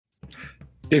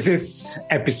This is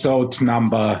episode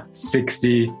number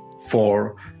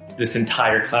 64. This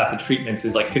entire class of treatments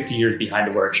is like 50 years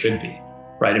behind where it should be,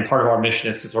 right? And part of our mission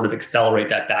is to sort of accelerate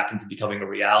that back into becoming a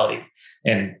reality.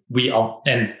 And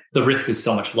the risk is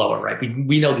so much lower, right?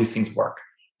 We know these things work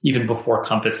even before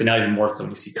Compass, and now even more so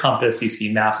when you see Compass, you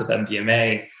see MAPS with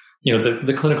MDMA. You know,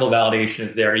 the clinical validation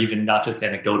is there, even not just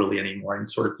anecdotally anymore, and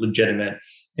sort of legitimate,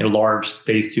 large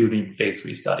phase 2 and even phase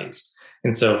 3 studies.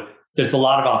 And so there's a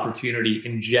lot of opportunity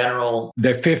in general.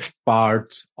 The fifth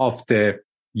part of the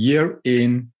year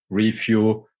in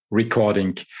review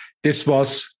recording. This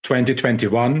was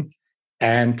 2021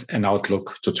 and an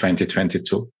outlook to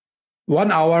 2022.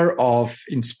 1 hour of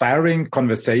inspiring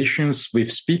conversations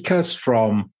with speakers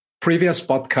from previous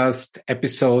podcast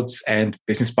episodes and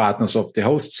business partners of the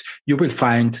hosts you will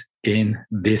find in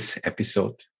this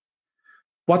episode.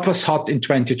 What was hot in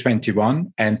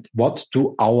 2021 and what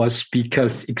do our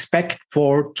speakers expect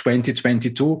for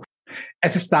 2022?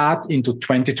 As a start into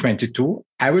 2022,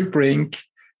 I will bring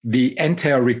the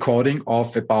entire recording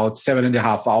of about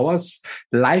 7.5 hours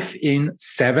live in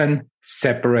 7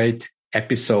 separate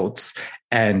episodes.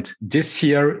 And this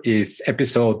here is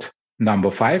episode number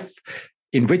 5,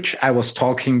 in which I was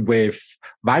talking with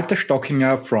Walter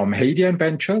Stockinger from Hadean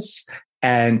Ventures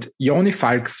and Joni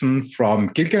Falksen from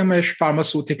Gilgamesh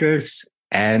Pharmaceuticals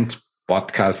and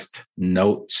Podcast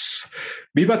Notes.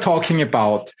 We were talking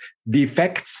about the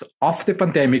effects of the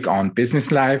pandemic on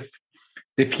business life,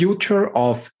 the future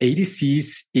of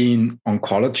ADCs in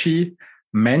oncology,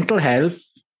 mental health,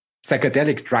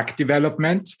 psychedelic drug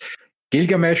development,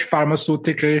 Gilgamesh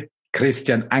Pharmaceutical,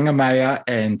 Christian Angermayer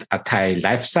and Atai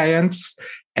Life Science,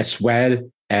 as well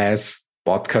as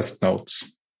Podcast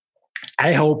Notes.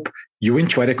 I hope you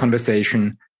enjoy the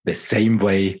conversation the same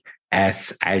way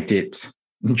as I did.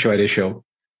 Enjoy the show.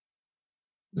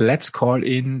 Let's call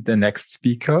in the next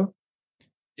speaker.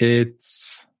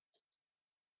 It's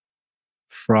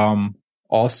from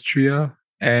Austria,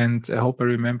 and I hope I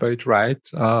remember it right,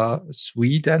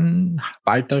 Sweden,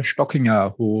 Walter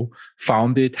Stockinger, who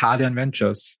founded Hadean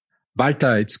Ventures.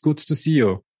 Walter, it's good to see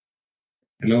you.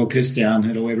 Hello, Christian.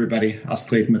 Hello, everybody.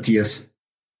 Astrid, Matthias.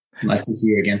 Nice to see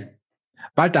you again.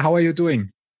 Walter, how are you doing?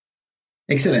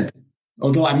 Excellent.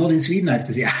 Although I'm not in Sweden, I have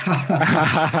to say.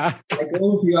 Like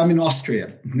all of you, I'm in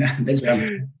Austria. That's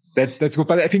good. That's good.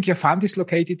 But I think your fund is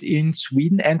located in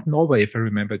Sweden and Norway, if I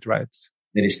remember it right.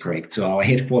 That is correct. So our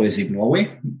headquarters is in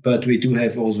Norway, but we do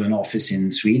have also an office in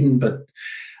Sweden. But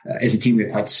as a team,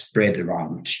 we're quite spread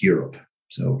around Europe.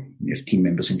 So we have team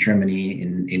members in Germany,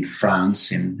 in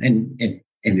France, and in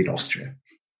Austria.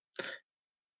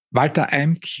 Walter,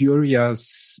 I'm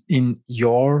curious in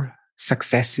your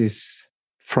successes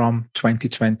from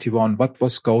 2021. What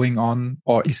was going on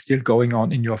or is still going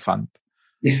on in your fund?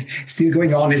 Yeah, still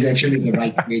going on is actually the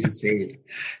right way to say it.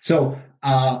 So,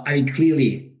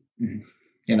 clearly,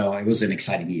 it was an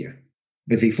exciting year.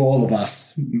 I think for all of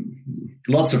us,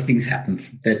 lots of things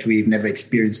happened that we've never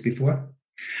experienced before.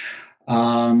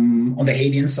 On the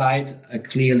Hadean side,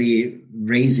 clearly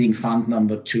raising fund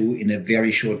number 2 in a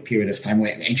very short period of time. We're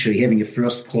actually having a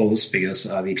first close because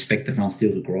we expect the fund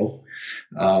still to grow.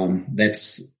 It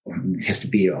has to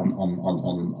be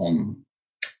on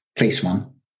place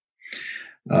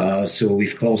 1. So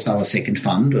we've closed our second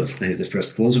fund, the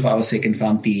first close of our second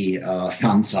fund. The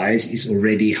fund size is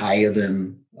already higher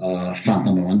than fund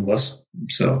number 1 was.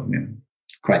 So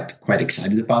quite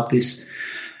excited about this.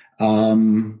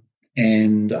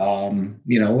 And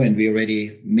we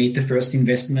already made the first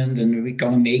investment, and we're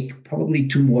going to make probably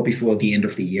 2 more before the end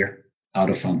of the year out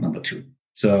of fund number 2.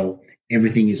 So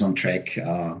everything is on track.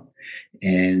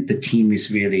 And the team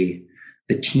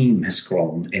has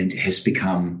grown and has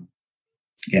become,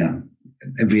 a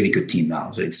really good team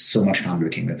now. So it's so much fun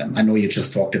working with them. I know you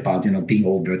just talked about, being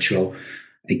all virtual.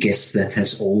 I guess that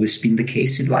has always been the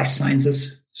case in life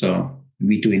sciences. So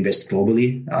we do invest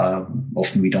globally.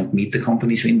 Often we don't meet the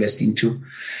companies we invest into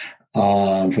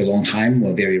for a long time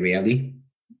or very rarely.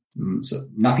 So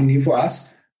nothing new for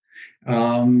us.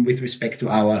 With respect to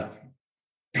our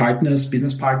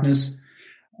business partners,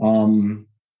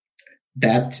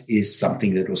 that is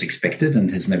something that was expected and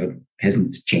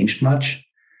hasn't changed much.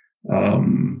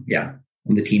 On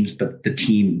the teams, but the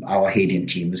team, our Hadean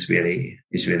team is really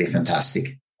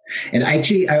fantastic. And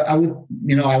actually, I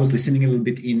was listening a little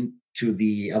bit into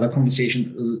the other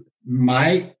conversation.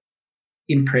 My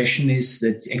impression is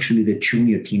that actually the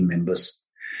junior team members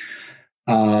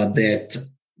that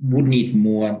would need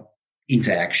more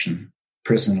interaction,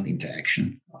 personal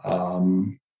interaction.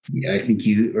 I think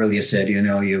you earlier said,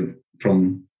 you're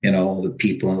from, the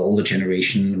people and the older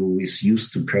generation who is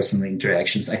used to personal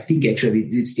interactions. I think actually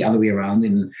it's the other way around.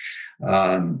 In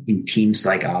in teams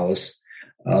like ours.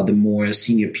 The more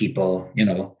senior people, they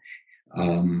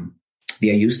are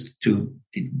used to,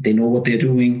 they know what they're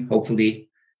doing, hopefully.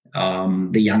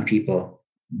 The young people,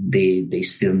 they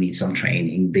still need some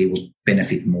training. They will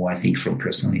benefit more, I think, from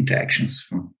personal interactions,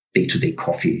 from day-to-day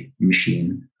coffee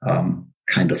machine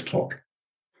kind of talk.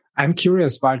 I'm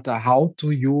curious, Walter, how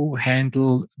do you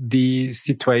handle the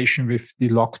situation with the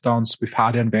lockdowns with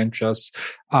Hardian Ventures?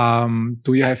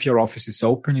 Do you have your offices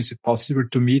open? Is it possible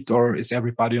to meet, or is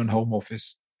everybody on home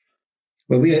office?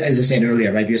 Well, as I said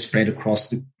earlier, right, we are spread across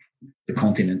the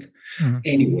continent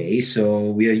anyway,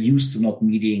 so we are used to not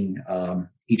meeting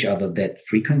each other that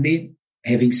frequently.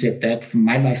 Having said that,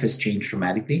 my life has changed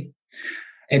dramatically.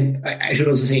 And I should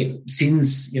also say,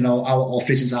 since, our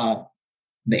offices are,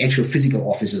 the actual physical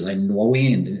offices are in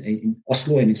Norway and in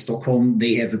Oslo and in Stockholm,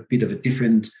 they have a bit of a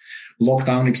different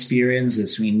lockdown experience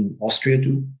as we in Austria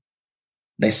do.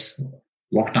 Less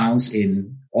lockdowns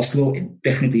in Oslo and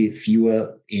definitely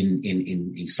fewer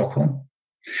in Stockholm.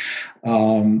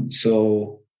 But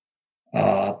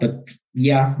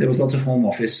yeah, there was lots of home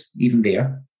office even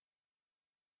there.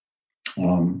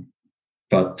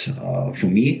 But for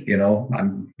me,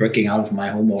 I'm working out of my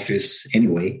home office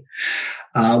anyway.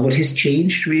 What has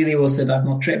changed really was that I'm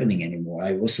not traveling anymore.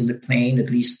 I was on the plane at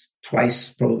least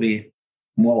twice, probably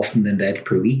more often than that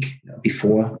per week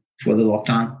before the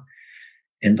lockdown.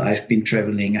 And I've been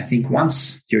traveling, I think,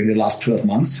 once during the last 12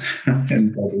 months.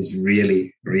 And that is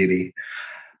really, really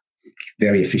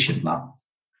very efficient now.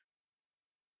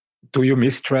 Do you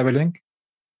miss traveling?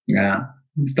 Yeah,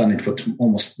 I've done it for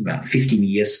almost 15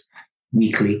 years.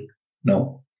 Weekly,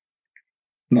 no,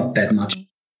 not that much.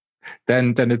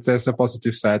 Then there's a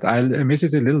positive side. I miss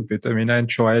it a little bit. I mean, I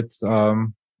enjoyed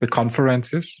the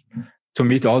conferences, to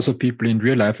meet also people in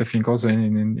real life. I think also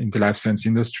in the life science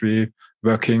industry,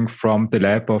 working from the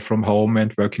lab or from home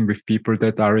and working with people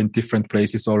that are in different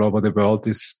places all over the world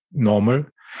is normal.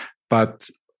 But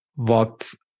what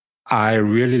I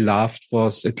really loved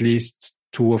was at least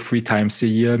 2 or 3 times a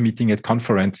year meeting at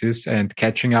conferences and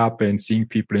catching up and seeing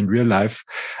people in real life.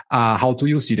 How do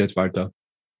you see that, Walter?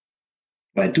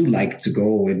 I do like to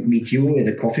go and meet you at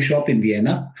a coffee shop in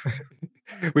Vienna.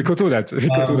 We could do that. I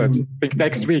think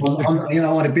next week.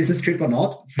 On a business trip or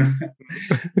not.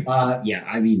 Yeah,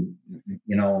 I mean,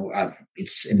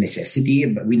 it's a necessity,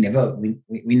 but we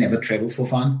never travel for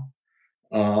fun.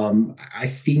 I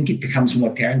think it becomes more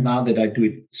apparent now that I do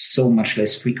it so much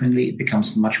less frequently. It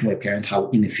becomes much more apparent how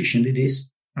inefficient it is,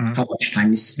 how much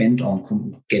time is spent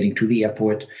on getting to the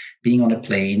airport, being on a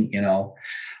plane,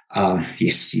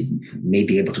 yes, you may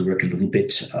be able to work a little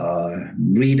bit,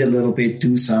 read a little bit,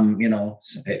 do some,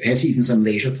 have even some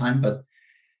leisure time. But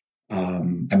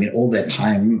all that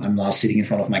time I'm now sitting in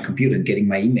front of my computer and getting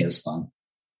my emails done.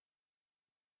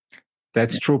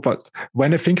 That's true. But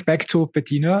when I think back to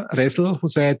Bettina Ressel, who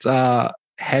said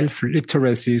health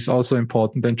literacy is also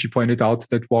important, and she pointed out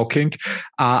that walking,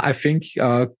 I think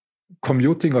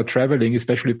commuting or traveling,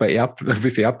 especially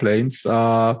with airplanes,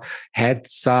 had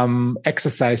some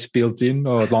exercise built in.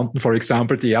 Or London, for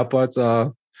example, the airport.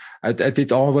 I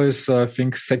did always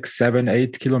think 6, 7,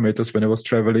 8 kilometers when I was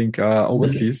traveling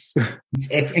overseas. It's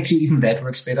actually even that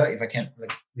works better. If I can,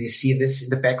 you see this in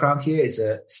the background here is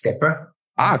a stepper.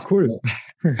 Cool.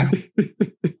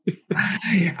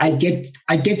 I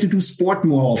get to do sport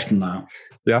more often now.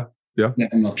 Yeah.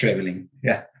 I'm not traveling.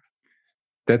 Yeah.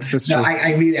 That's true. No,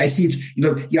 I see it.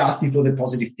 You asked me for the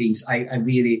positive things. I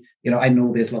really, I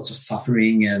know there's lots of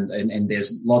suffering and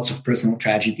there's lots of personal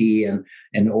tragedy and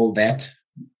all that,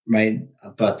 right?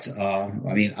 But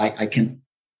I can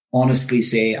honestly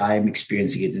say I'm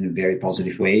experiencing it in a very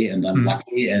positive way, and I'm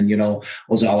lucky. And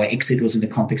also our exit was in the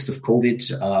context of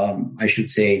COVID. I should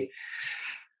say,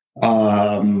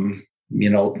 I'm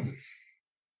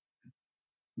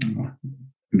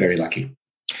very lucky.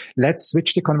 Let's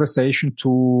switch the conversation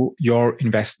to your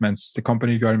investments, the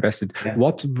company you are invested. Yeah.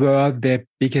 What were the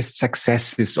biggest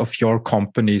successes of your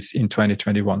companies in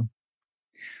 2021?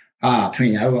 I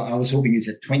was hoping you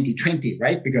said 2020,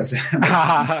 right? Because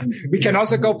we can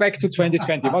also go back to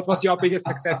 2020. What was your biggest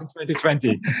success in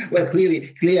 2020? Well,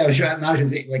 clearly, I was now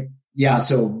should say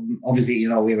so obviously,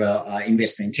 we were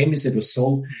investing in Temis that was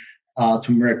sold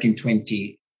to Merck in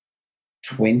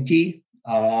 2020.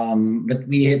 But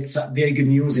we had some very good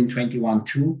news in 21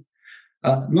 too.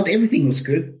 Not everything was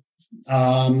good.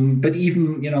 But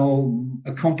even,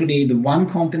 the one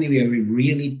company where we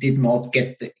really did not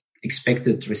get the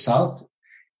expected result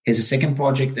is a second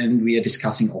project, and we are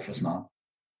discussing offers now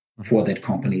for that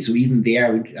company. So even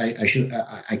there, I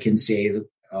can say that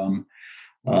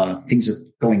things are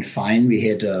going fine. We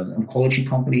had an oncology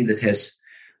company that has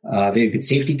very good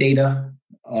safety data.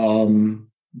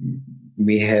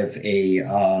 We have a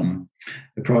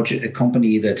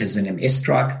company that has an MS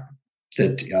drug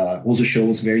that also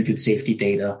shows very good safety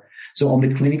data. So on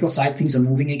the clinical side, things are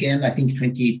moving again. I think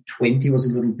 2020 was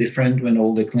a little different when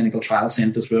all the clinical trial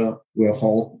centers were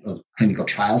halted, clinical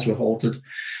trials were halted.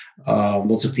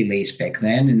 Lots of delays back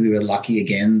then. And we were lucky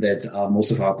again that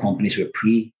most of our companies were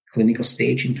pre-clinical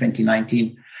stage in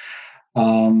 2019.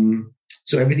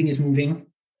 So everything is moving.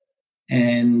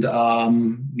 And,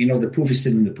 the proof is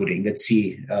still in the pudding. Let's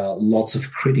see. Lots of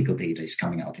critical data is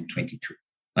coming out in 22.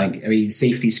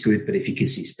 Safety is good, but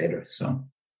efficacy is better. So,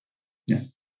 yeah.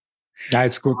 Yeah,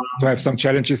 it's good to have some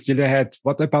challenges still ahead.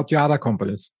 What about your other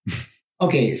companies?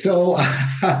 Okay, so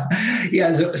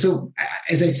so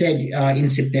as I said, in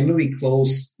September we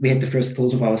had the first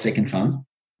close of our second fund,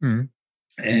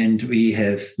 and we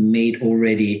have made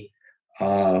already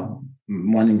closing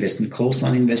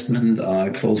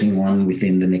one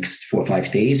within the next 4 or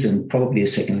 5 days, and probably a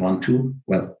second one too.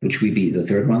 Well, which will be the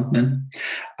third one then.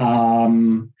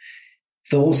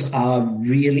 Those are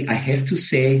really, I have to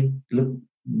say, look.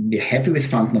 We're happy with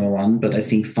fund number 1, but I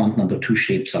think fund number 2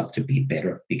 shapes up to be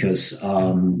better because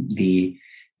the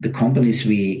companies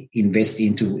we invest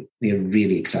into, we're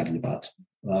really excited about.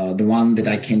 The one that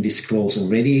I can disclose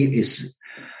already is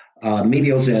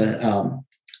maybe also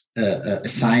a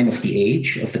sign of the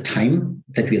age of the time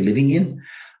that we're living in.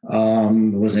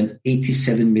 It was an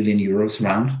 87 million euros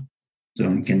round. So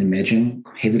you can imagine,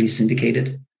 heavily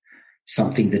syndicated,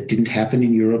 something that didn't happen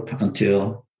in Europe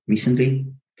until recently.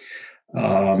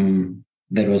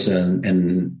 That was an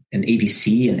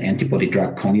ADC, an antibody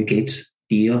drug conjugate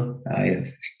deal. I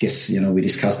guess, we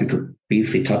discussed, we could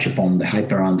briefly touch upon the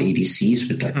hype around ADCs,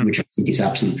 which I think is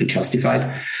absolutely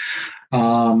justified.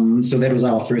 So that was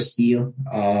our first deal.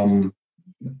 A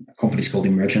company is called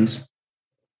Emergence.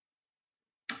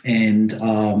 And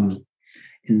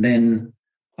then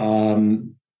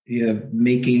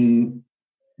making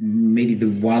maybe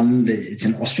the one that it's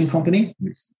an Austrian company,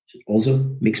 which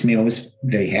also makes me always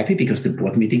very happy because the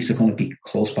board meetings are going to be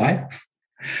close by.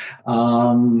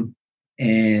 I'm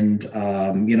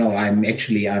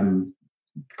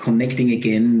connecting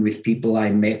again with people I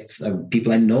met,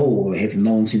 people I know or have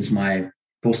known since my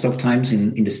postdoc times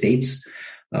in the States.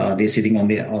 They're sitting on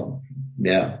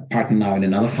their partner now in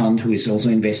another fund who is also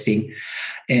investing.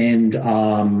 And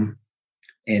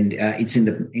it's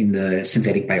in the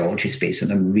synthetic biology space,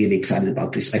 and I'm really excited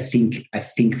about this. I think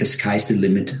the sky's the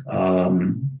limit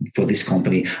for this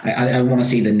company. I don't want to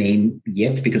say the name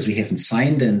yet because we haven't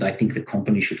signed, and I think the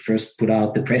company should first put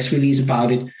out the press release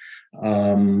about it.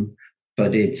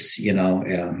 But it's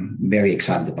very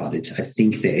excited about it. I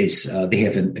think they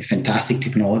have a fantastic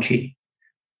technology.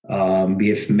 We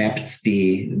have mapped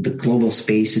the global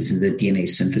space. It's in the DNA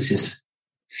synthesis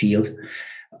field.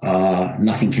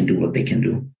 Nothing can do what they can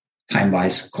do,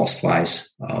 time-wise,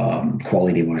 cost-wise,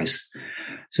 quality-wise.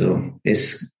 So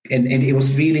and it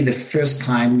was really the first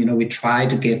time, we try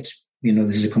to get,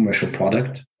 this is a commercial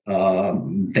product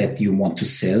that you want to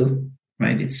sell,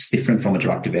 right? It's different from a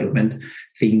drug development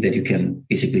thing that you can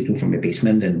basically do from a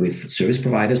basement and with service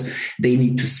providers. They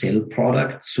need to sell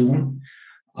product soon.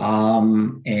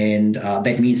 And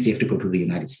that means they have to go to the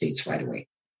United States right away.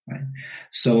 Right.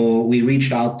 So we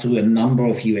reached out to a number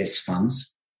of US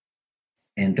funds,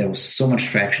 and there was so much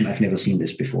traction. I've never seen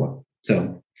this before.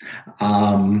 So,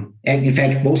 and in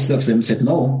fact, most of them said,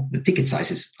 no, the ticket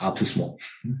sizes are too small.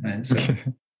 Right? So,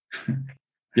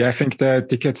 yeah, I think the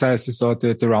ticket sizes or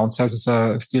the round sizes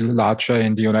are still larger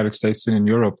in the United States than in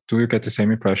Europe. Do you get the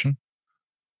same impression?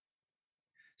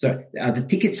 So the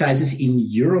ticket sizes in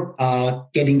Europe are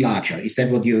getting larger. Is that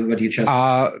what you just?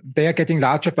 They are getting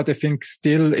larger, but I think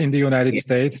still in the United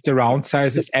States, the round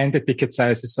sizes and the ticket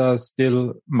sizes are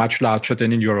still much larger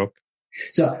than in Europe.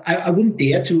 So I wouldn't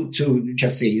dare to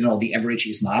just say, the average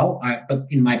is now. But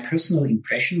in my personal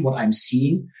impression, what I'm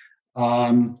seeing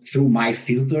through my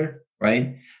filter,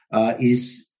 right,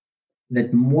 is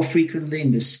that more frequently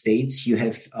in the States you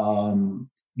have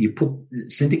you put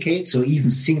syndicates, so even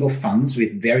single funds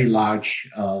with very large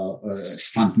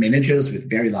fund managers with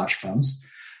very large funds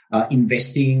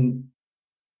investing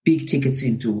big tickets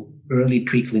into early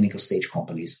preclinical stage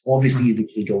companies. Obviously,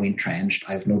 they go entrenched.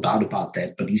 I have no doubt about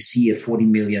that. But you see a $40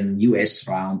 million US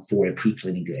round for a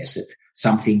preclinical asset,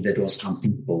 something that was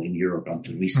unthinkable in Europe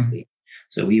until recently.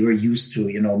 So we were used to,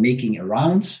 making a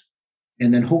round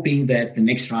and then hoping that the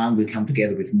next round will come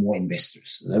together with more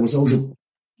investors. That was also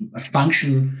a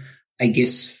function, I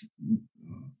guess,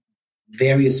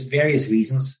 various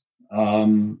reasons.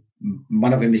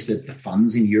 One of them is that the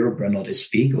funds in Europe are not as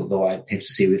big, although I have to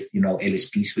say with,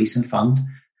 LSP's recent fund,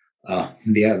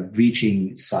 they are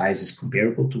reaching sizes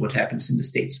comparable to what happens in the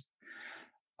States.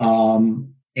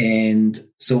 And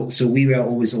so we were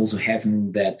always also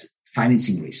having that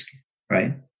financing risk,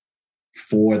 right,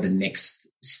 for the next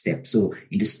step. So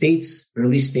in the States,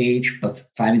 early stage, but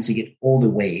financing it all the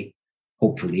way,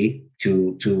 hopefully,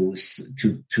 to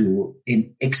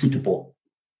an exitable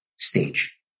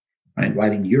stage. Right.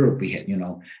 While in Europe, we had,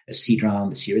 a seed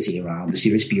round, a Series A round, a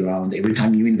Series B round, every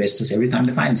time new investors, every time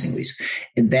the financing risk.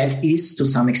 And that is to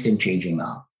some extent changing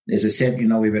now. As I said, we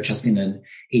were just in an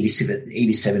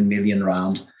 87 million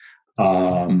round,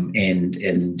 and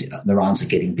the rounds are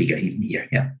getting bigger even here.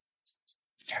 Yeah.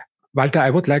 Walter, I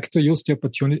would like to use the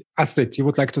opportunity. Astrid, you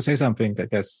would like to say something, I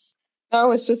guess. I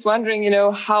was just wondering,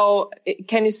 how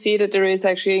can you see that there is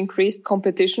actually increased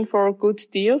competition for good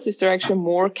deals? Is there actually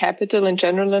more capital in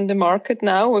general in the market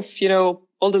now with,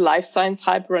 all the life science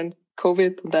hyper and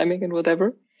COVID pandemic and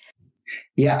whatever?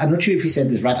 Yeah, I'm not sure if you said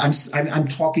this right. I'm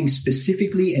talking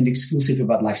specifically and exclusive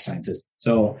about life sciences.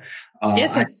 So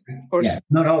yes, of course. Yeah,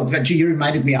 no. But you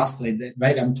reminded me, Astrid,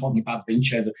 right? I'm talking about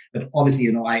venture, but obviously,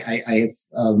 I have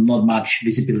not much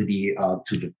visibility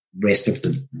to the rest of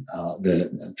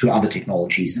to other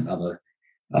technologies and other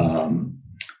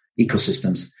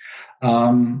ecosystems.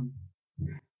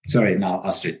 Sorry, now,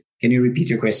 Astrid, can you repeat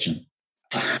your question?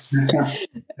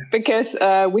 Because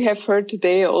we have heard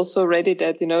today also already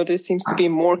that, there seems to be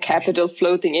more capital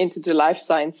floating into the life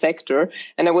science sector.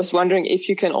 And I was wondering if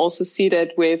you can also see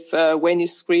that with when you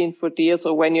screen for deals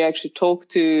or when you actually talk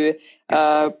to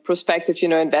prospective,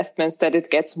 investments, that it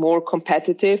gets more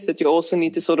competitive, that you also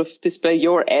need to sort of display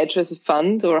your edge as a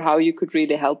fund or how you could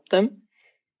really help them.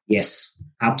 Yes,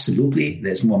 absolutely.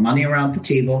 There's more money around the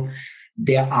table.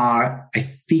 I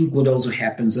think what also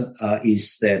happens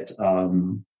is that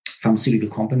pharmaceutical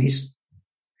companies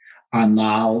are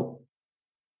now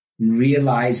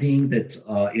realizing that,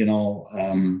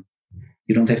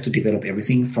 you don't have to develop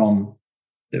everything from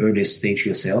the earliest stage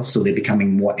yourself. So they're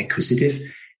becoming more acquisitive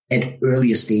at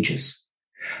earlier stages.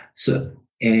 So,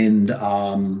 and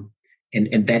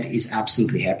that is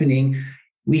absolutely happening.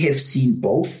 We have seen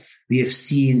both. We have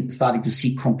starting to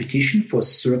see competition for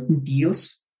certain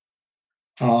deals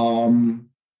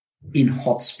in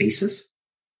hot spaces,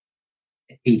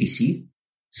 ADC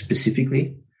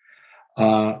specifically,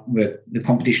 where the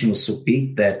competition was so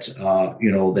big that,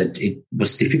 that it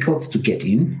was difficult to get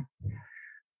in.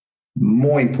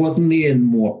 More importantly and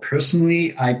more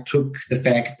personally, I took the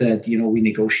fact that,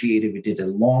 we did a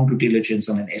long due diligence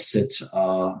on an asset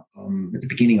at the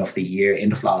beginning of the year,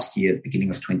 end of last year,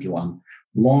 beginning of 21.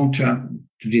 Long-term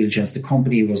due diligence. The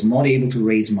company was not able to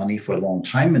raise money for a long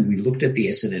time, and we looked at the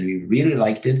asset and we really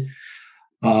liked it.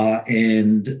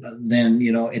 And then,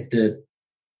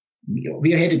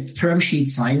 we had a term sheet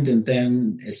signed, and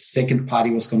then a second party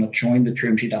was going to join the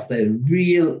term sheet after a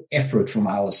real effort from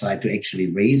our side to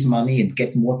actually raise money and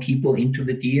get more people into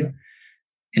the deal.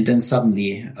 And then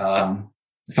suddenly, the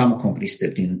pharma company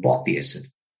stepped in and bought the asset.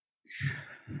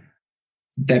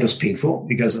 That was painful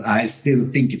because I still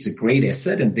think it's a great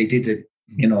asset, and they did it.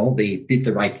 They did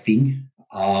the right thing.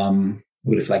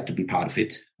 Would have liked to be part of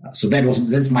it. So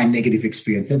that's my negative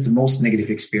experience. That's the most negative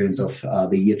experience of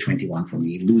the year 21 for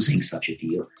me, losing such a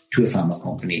deal to a pharma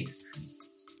company.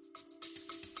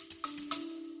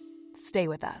 Stay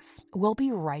with us. We'll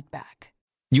be right back.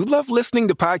 You love listening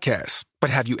to podcasts, but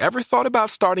have you ever thought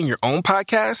about starting your own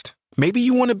podcast? Maybe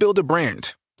you want to build a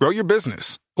brand, grow your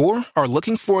business, or are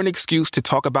looking for an excuse to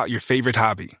talk about your favorite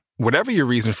hobby. Whatever your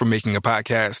reason for making a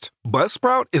podcast,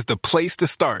 Buzzsprout is the place to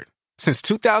start. Since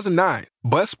 2009,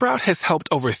 Buzzsprout has helped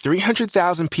over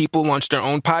 300,000 people launch their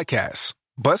own podcasts.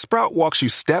 Buzzsprout walks you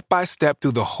step by step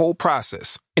through the whole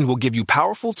process and will give you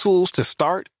powerful tools to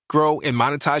start, grow, and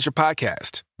monetize your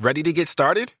podcast. Ready to get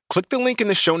started? Click the link in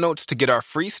the show notes to get our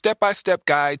free step-by-step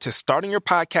guide to starting your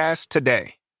podcast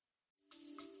today.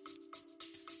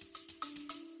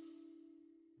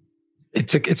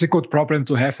 It's a good problem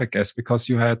to have, I guess, because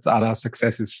you had other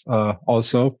successes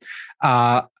also.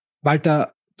 Walter,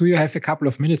 do you have a couple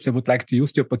of minutes? I would like to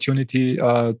use the opportunity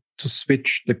to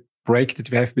switch the break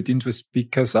that we have between the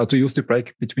speakers, or to use the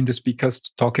break between the speakers to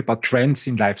talk about trends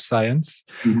in life science.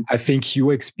 Mm-hmm. I think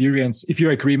you experience, if you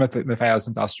agree with Matthias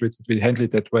and Astrid, that we handle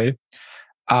it that way.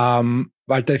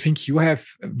 Walter, I think you have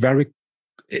very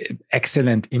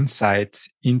excellent insight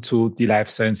into the life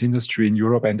science industry in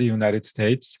Europe and the United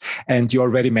States. And you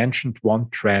already mentioned one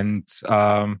trend,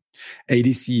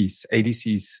 ADCs.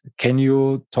 Can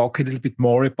you talk a little bit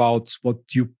more about what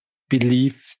you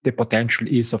believe the potential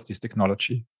is of this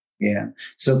technology? Yeah.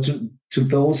 So to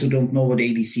those who don't know what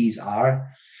ADCs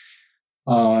are,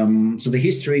 so the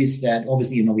history is that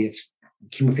obviously, we have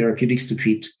chemotherapeutics to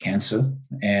treat cancer,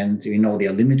 and they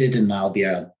are limited, and now they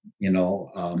are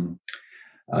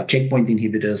checkpoint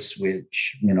inhibitors,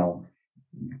 which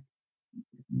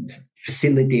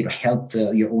facilitate or help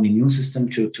your own immune system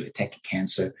to attack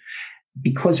cancer.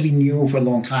 Because we knew for a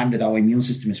long time that our immune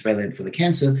system is relevant for the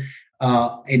cancer,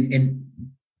 and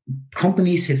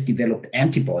companies have developed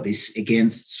antibodies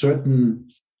against certain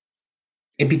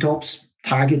epitopes,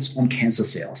 targets on cancer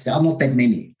cells. There are not that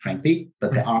many, frankly,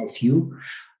 but there are a few.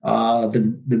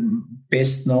 The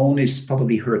best known is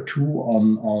probably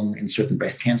HER2 in certain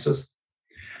breast cancers.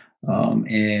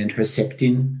 And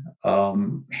Herceptin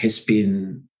has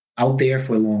been out there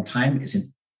for a long time as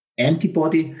an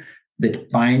antibody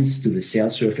that binds to the cell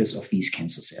surface of these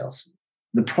cancer cells.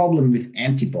 The problem with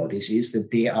antibodies is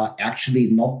that they are actually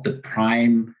not the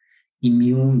primary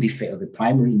immune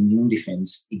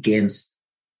defense against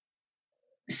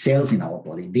cells in our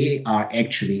body. They are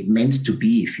actually meant to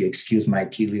be, if you excuse my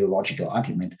teleological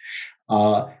argument,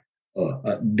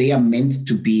 they are meant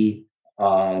to be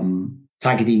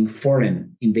targeting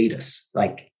foreign invaders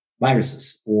like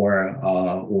viruses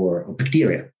or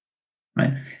bacteria,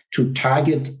 right? To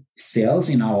target cells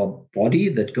in our body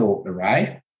that go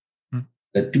awry,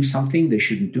 that do something they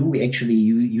shouldn't do, we actually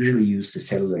usually use the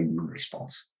cellular immune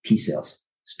response, T cells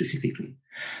specifically.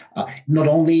 Not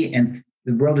only, and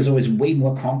the world is always way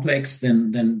more complex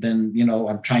than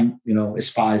I'm trying, as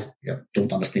far as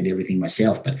don't understand everything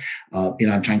myself, but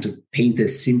I'm trying to paint a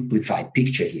simplified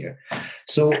picture here.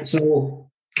 So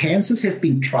cancers have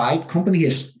been tried,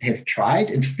 companies have tried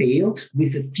and failed,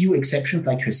 with a few exceptions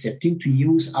like Herceptin, to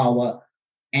use our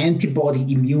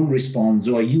antibody immune response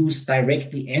or use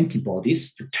directly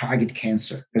antibodies to target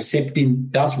cancer. Herceptin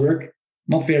does work,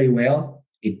 not very well.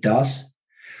 It does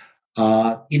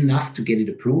enough to get it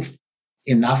approved,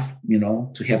 enough,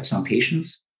 to help some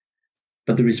patients,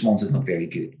 but the response is not very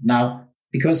good. Now,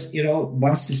 because,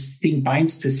 once this thing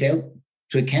binds to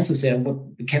a cancer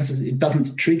cell, it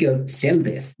doesn't trigger cell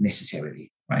death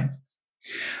necessarily, right?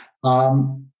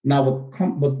 Now,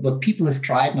 what people have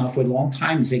tried now for a long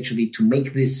time is actually to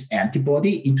make this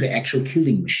antibody into an actual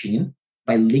killing machine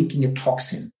by linking a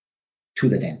toxin to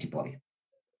that antibody.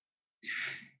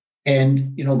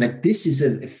 And, that this is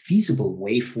a feasible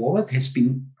way forward has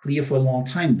been clear for a long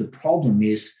time. The problem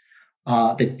is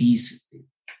that these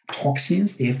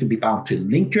toxins, they have to be bound to a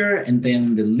linker, and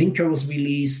then the linker was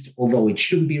released, although it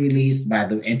shouldn't be released, by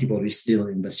the antibody still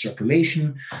in the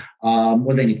circulation,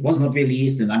 or then it was not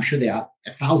released, and I'm sure there are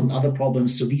 1,000 other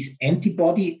problems. So these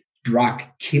antibody drug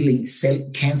killing,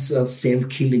 cancer cell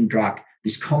killing drug,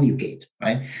 this conjugate,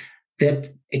 right, that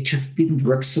it just didn't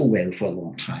work so well for a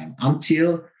long time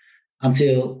until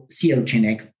CL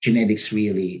Genetics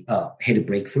really had a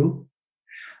breakthrough.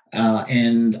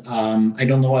 And I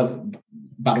don't know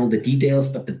about all the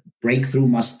details, but the breakthrough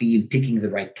must be in picking the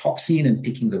right toxin and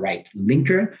picking the right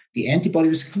linker. The antibody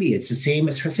was clear. It's the same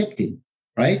as Herceptin,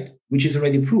 right? Which is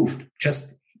already approved.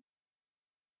 Just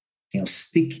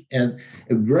stick a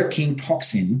working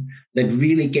toxin that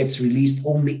really gets released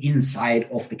only inside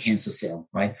of the cancer cell,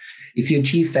 right? If you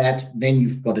achieve that, then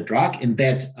you've got a drug, and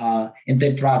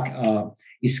that drug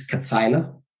is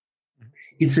Kadcyla.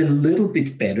 It's a little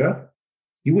bit better.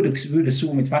 You would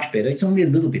assume it's much better. It's only a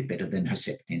little bit better than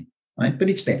Herceptin, right? But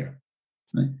it's better,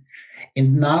 right?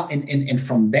 And now, and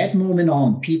from that moment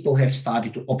on, people have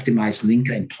started to optimize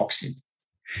linker and toxin.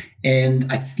 And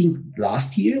I think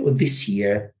last year or this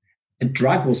year, a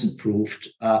drug was approved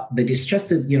that is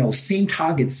just same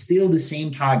target, still the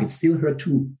same target, still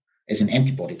HER2 as an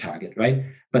antibody target, right?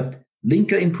 But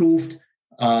linker improved,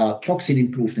 toxin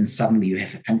improved, and suddenly you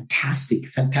have a fantastic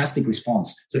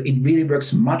response. So it really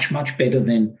works much, much better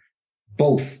than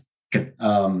both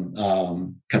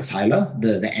Kadcyla,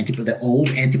 the old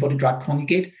antibody drug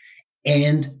conjugate,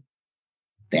 and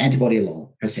the antibody alone,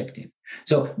 Herceptin.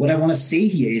 So what I want to say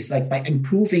here is, like, by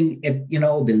improving, the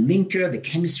linker, the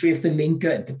chemistry of the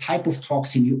linker, and the type of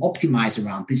toxin you optimize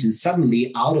around this, and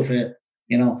suddenly out of a,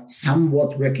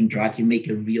 somewhat working drug, you make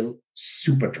a real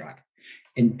super drug.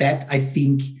 And that, I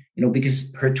think,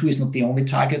 because HER2 is not the only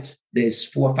target, there's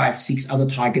 4, 5, 6 other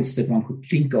targets that one could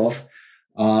think of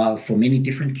for many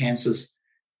different cancers.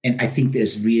 And I think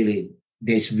there's really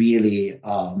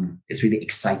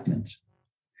excitement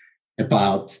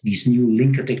about these new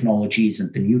linker technologies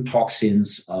and the new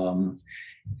toxins. I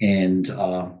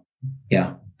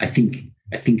think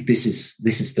this is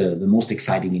the most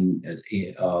exciting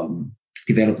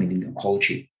development in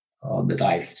oncology that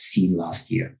I've seen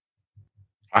last year.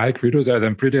 I agree to that.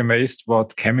 I'm pretty amazed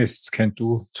what chemists can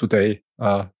do today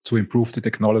to improve the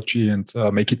technology and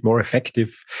make it more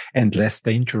effective and less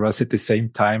dangerous at the same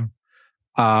time.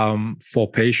 for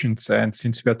patients. And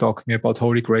since we're talking about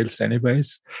holy grails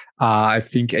anyways, I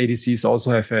think ADCs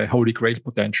also have a holy grail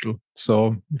potential.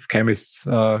 So if chemists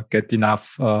get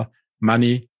enough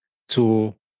money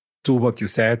to do what you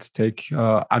said, take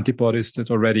antibodies that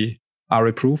already are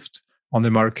approved on the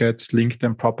market, link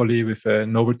them properly with a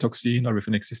novel toxin or with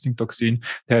an existing toxin,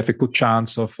 they have a good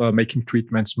chance of making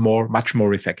treatments much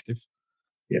more effective.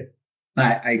 Yeah.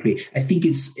 I agree. I think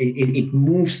it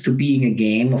moves to being a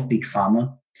game of big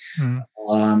pharma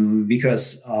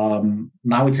because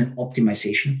now it's an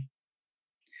optimization.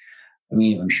 I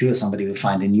mean, I'm sure somebody will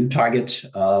find a new target,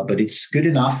 but it's good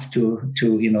enough to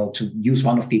use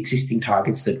one of the existing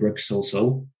targets that works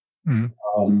so.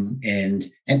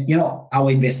 And our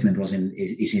investment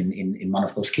is in one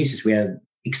of those cases where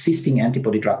existing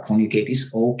antibody drug conjugate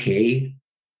is okay.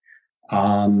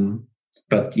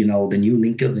 But the new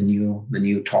linker, the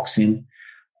new toxin,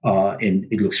 and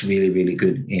it looks really, really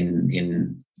good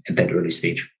at that early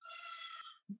stage.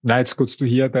 Now it's good to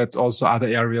hear that also other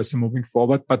areas are moving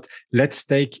forward. But let's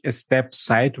take a step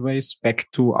sideways back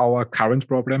to our current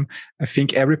problem. I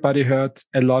think everybody heard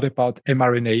a lot about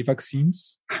mRNA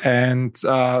vaccines and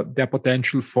their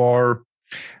potential for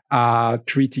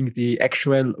treating the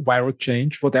actual viral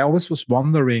change. What I always was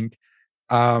wondering,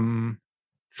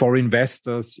 for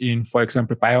investors in, for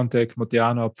example, BioNTech,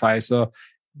 Moderna, Pfizer,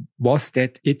 was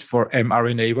that it for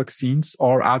mRNA vaccines,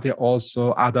 or are there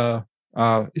also other?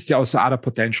 Is there also other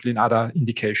potential in other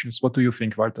indications? What do you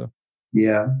think, Walter?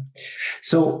 Yeah,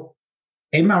 so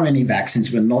mRNA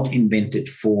vaccines were not invented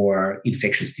for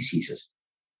infectious diseases.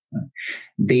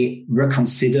 They were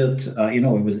considered,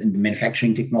 it was in the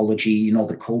manufacturing technology,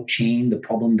 the cold chain, the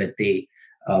problem that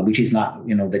which is not,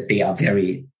 that they are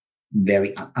very,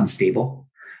 very unstable.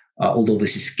 Although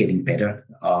this is getting better.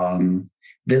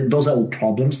 Those are all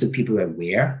problems that people are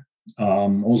aware.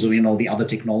 Also, the other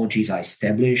technologies are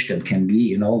established and can be,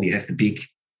 you have the big,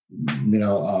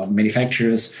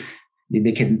 manufacturers.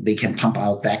 They can pump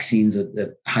out vaccines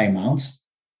at high amounts,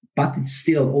 but it's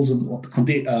still also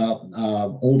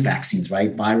old vaccines,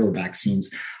 right? Viral vaccines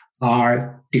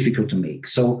are difficult to make.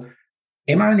 So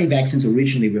mRNA vaccines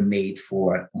originally were made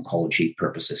for oncology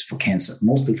purposes, for cancer,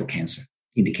 mostly for cancer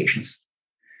indications.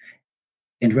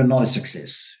 And were not a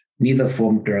success, neither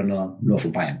for Moderna nor for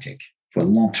BioNTech for a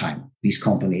long time. These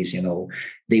companies,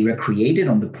 they were created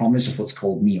on the promise of what's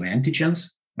called neoantigens,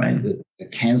 right? The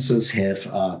cancers have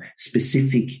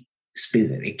specific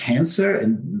cancer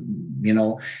and,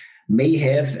 may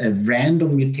have a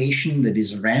random mutation that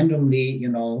is randomly,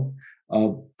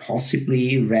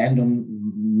 possibly random,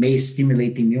 may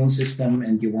stimulate the immune system,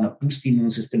 and you want to boost the immune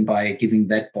system by giving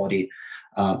that body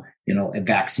a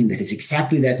vaccine that is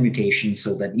exactly that mutation,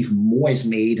 so that even more is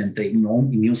made and the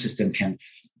immune system can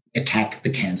attack the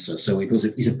cancer. So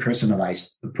is a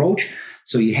personalized approach.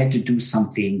 So you had to do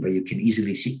something where you can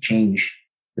easily change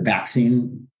the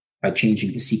vaccine by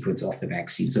changing the sequence of the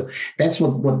vaccine. So that's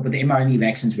what mRNA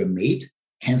vaccines were made.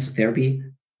 Cancer therapy,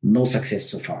 no success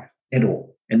so far at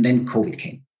all. And then COVID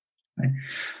came, right?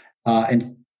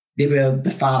 And they were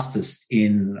the fastest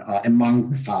among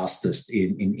the fastest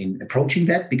in approaching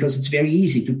that, because it's very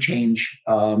easy to change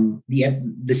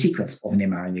the sequence of an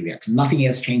mRNA vaccine. Nothing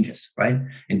else changes, right?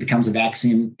 And becomes a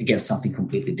vaccine against something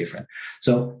completely different.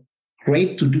 So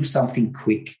great to do something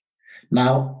quick.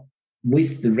 Now,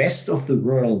 with the rest of the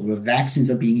world where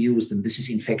vaccines are being used, and this is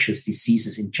infectious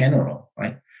diseases in general,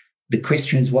 right? The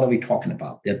question is, what are we talking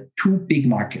about? There are two big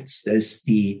markets. There's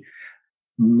the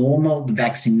normal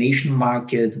vaccination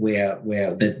market where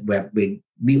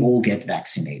we all get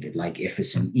vaccinated, like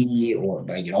FSME, or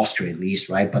like in Austria at least,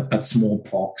 right? But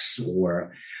smallpox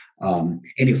or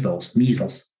any of those,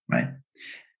 measles, right?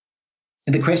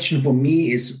 And the question for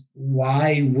me is,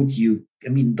 why would you?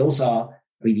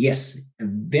 Yes, a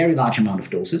very large amount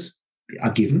of doses are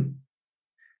given,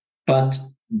 but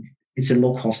it's a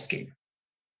low-cost game,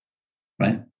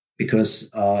 right? Because,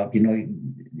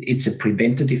 it's a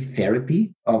preventative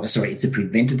therapy. It's a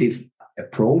preventative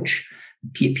approach.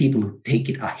 People who take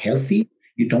it are healthy.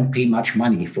 You don't pay much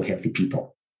money for healthy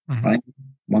people, right?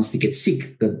 Once they get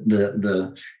sick,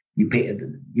 you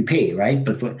pay, right?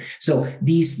 But so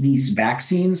these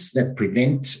vaccines that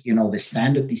prevent, the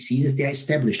standard diseases, they are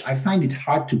established. I find it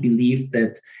hard to believe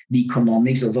that the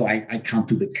economics, although I can't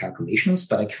do the calculations,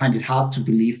 but I find it hard to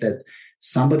believe that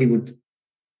somebody would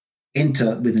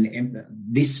enter with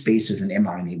this space with an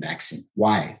mRNA vaccine.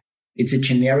 Why? It's a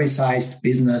genericized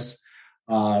business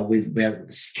where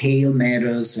scale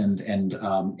matters and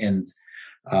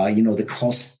the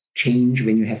cost change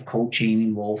when you have cold chain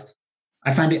involved.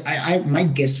 I find it. My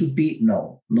guess would be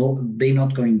no, they're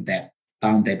not going that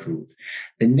down that route.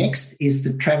 The next is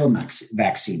the travel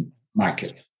vaccine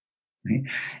market. Right?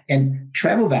 And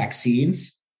travel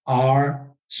vaccines are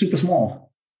super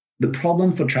small. The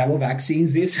problem for travel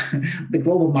vaccines is the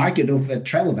global market of a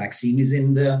travel vaccine is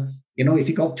in the, if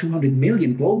you got 200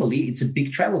 million globally, it's a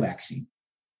big travel vaccine.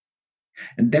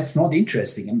 And that's not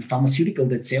interesting. And pharmaceutical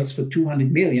that sells for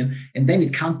 200 million, and then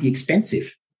it can't be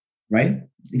expensive, right?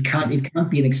 It can't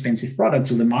be an expensive product.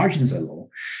 So the margins are low.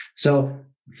 So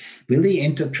will they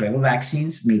enter travel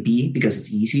vaccines? Maybe, because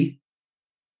it's easy.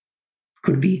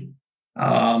 Could be.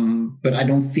 But I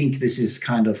don't think this is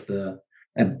kind of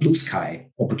a blue sky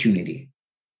opportunity.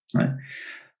 Right?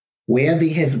 Where they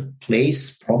have a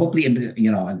place, probably,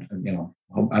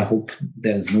 I hope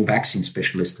there's no vaccine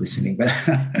specialist listening, but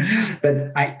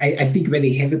I think where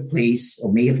they have a place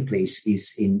or may have a place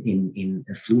is in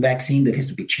a flu vaccine that has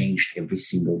to be changed every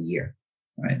single year,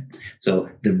 right? So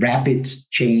the rapid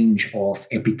change of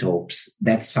epitopes,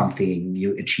 that's something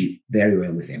you achieve very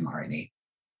well with mRNA.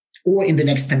 Or in the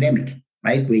next pandemic,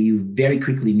 right, where you very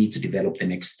quickly need to develop the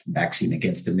next vaccine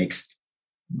against the next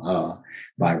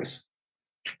virus.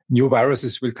 New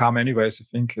viruses will come anyways, I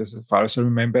think, as far as I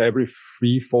remember, every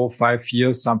 3, 4, 5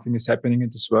 years, something is happening in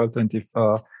this world. And if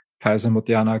Pfizer,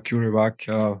 Moderna,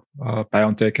 CureVac,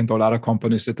 BioNTech, and all other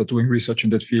companies that are doing research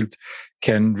in that field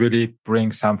can really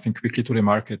bring something quickly to the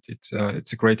market, it's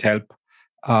a great help,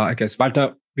 I guess.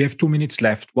 Walter, we have 2 minutes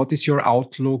left. What is your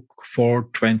outlook for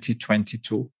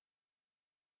 2022?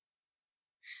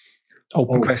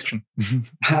 Open question.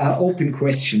 Open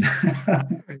question.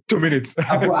 2 minutes.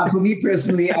 For me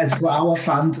personally, as for our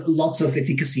fund, lots of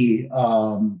efficacy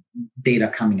data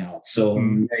coming out. So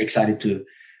I'm very excited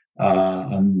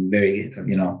I'm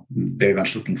very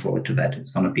much looking forward to that.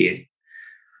 It's going to be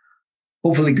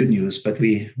hopefully good news, but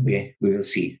we will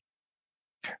see.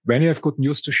 When you have good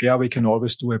news to share, we can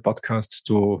always do a podcast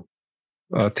to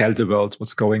tell the world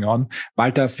what's going on.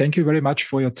 Walter, thank you very much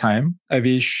for your time. I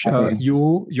wish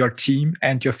you, your team,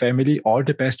 and your family all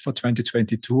the best for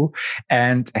 2022,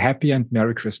 and happy and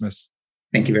Merry Christmas.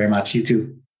 Thank you very much. You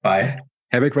too. Bye.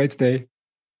 Have a great day.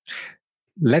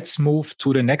 Let's move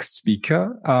to the next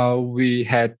speaker. We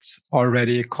had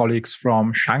already colleagues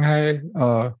from Shanghai,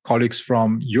 colleagues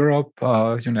from Europe,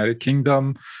 United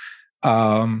Kingdom,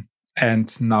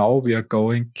 and now we are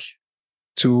going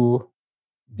to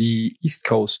the East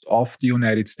Coast of the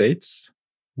United States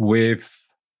with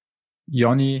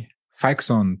Yoni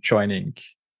Faxon joining.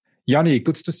 Yoni,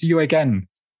 good to see you again.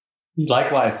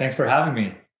 Likewise. Thanks for having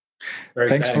me.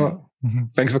 Thanks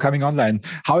for coming online.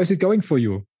 How is it going for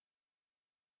you?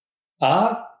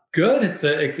 Good. It's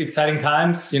exciting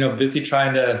times, busy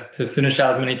trying to finish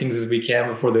out as many things as we can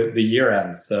before the year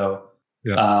ends. So,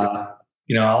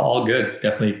 all good.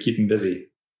 Definitely keeping busy.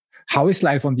 How is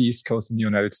life on the East Coast in the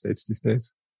United States these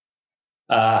days?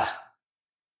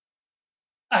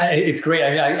 It's great.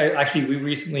 I actually, we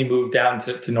recently moved down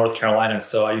to North Carolina.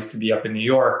 So I used to be up in New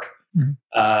York.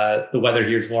 The weather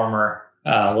here is warmer,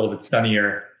 a little bit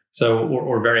sunnier. So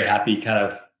we're very happy kind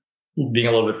of being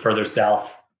a little bit further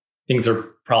south. Things are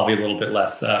probably a little bit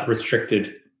less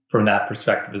restricted from that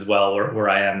perspective as well, where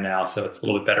I am now. So it's a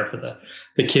little bit better for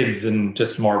the kids and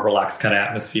just more relaxed kind of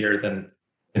atmosphere than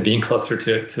being closer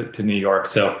to New York.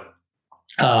 So,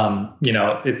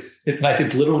 it's nice.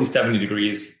 It's literally 70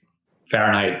 degrees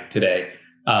Fahrenheit today.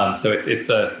 So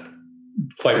it's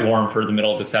quite warm for the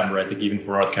middle of December, I think, even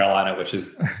for North Carolina, which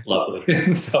is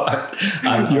lovely. So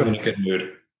I'm in a good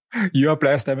mood. You are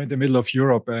blessed. I'm in the middle of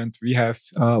Europe and we have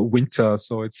winter.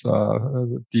 So it's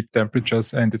deep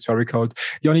temperatures and it's very cold.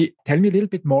 Yoni, tell me a little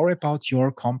bit more about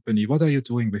your company. What are you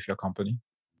doing with your company?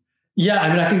 Yeah,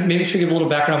 I think maybe I should give a little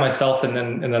background on myself and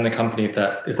then the company if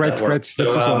that works.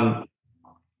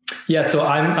 Great. So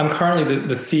I'm currently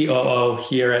the COO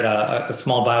here at a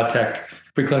small biotech,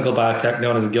 preclinical biotech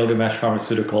known as Gilgamesh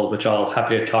Pharmaceuticals, which I'll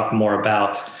happy to talk more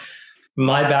about.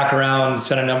 My background,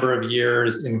 spent a number of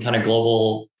years in kind of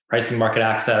global pricing market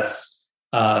access,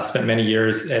 spent many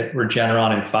years at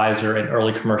Regeneron and Pfizer in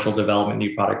early commercial development,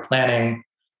 new product planning.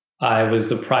 I was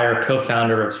the prior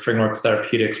co-founder of SpringWorks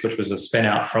Therapeutics, which was a spin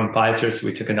out from Pfizer. So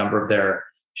we took a number of their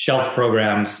shelf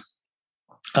programs.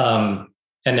 And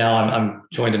now I'm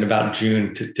joined in about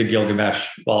June to Gilgamesh.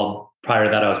 While prior to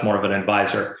that, I was more of an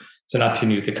advisor. So not too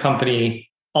new to the company.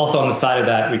 Also on the side of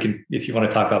that, we can, if you want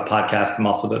to talk about podcasts, I'm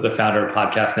also the founder of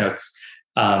Podcast Notes.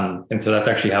 And so that's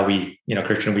actually how we,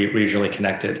 Christian, we regionally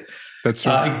connected. That's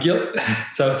right.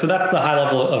 So that's the high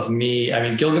level of me.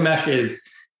 Gilgamesh is,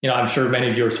 I'm sure many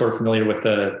of you are sort of familiar with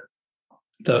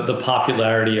the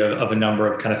popularity of a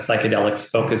number of kind of psychedelics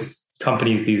focused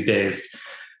companies these days.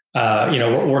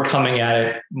 We're coming at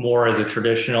it more as a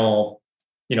traditional,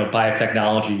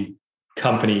 biotechnology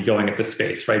company going at the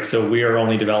space, right? So we are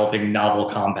only developing novel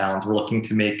compounds. We're looking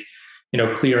to make,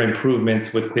 clear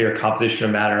improvements with clear composition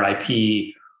of matter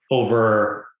IP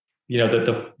over,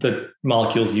 the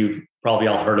molecules you've probably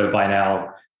all heard of by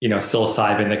now,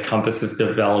 psilocybin that Compass is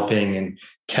developing, and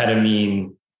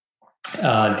ketamine,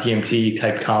 DMT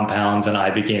type compounds, and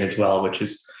ibogaine as well, which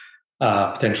is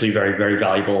potentially very, very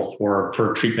valuable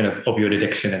for treatment of opioid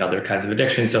addiction and other kinds of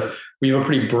addiction. So we have a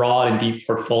pretty broad and deep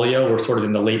portfolio. We're sort of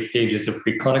in the late stages of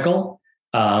preclinical.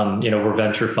 We're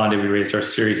venture funded. We raised our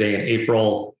Series A in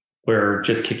April. We're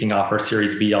just kicking off our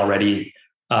Series B already,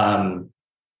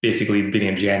 basically beginning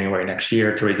of January next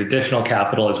year, to raise additional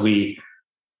capital as we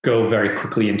go very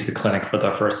quickly into the clinic for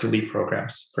the first 2 lead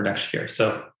programs for next year.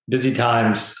 So busy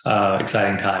times,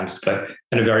 exciting times, but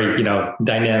in a very,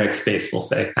 dynamic space, we'll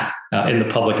say, in the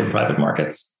public and private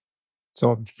markets.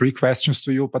 So 3 questions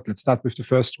to you, but let's start with the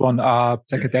first one.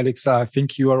 Psychedelics, I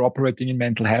think you are operating in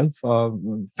mental health,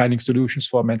 finding solutions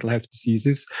for mental health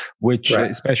diseases, which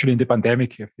especially in the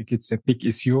pandemic, I think it's a big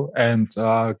issue, and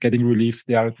getting relief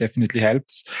there definitely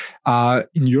helps.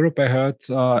 In Europe, I heard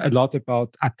a lot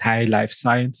about Atai Life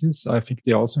Sciences. I think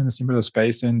they're also in a similar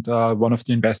space, and one of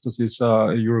the investors is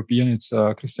a European, it's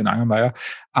Christian Angermayer.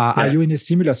 Are you in a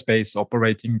similar space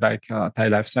operating like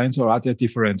Atai Life Science, or are there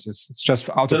differences? It's just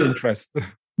out of interest.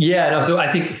 Yeah, no, so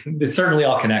I think it's certainly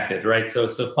all connected, right? So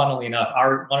funnily enough,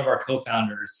 one of our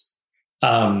co-founders,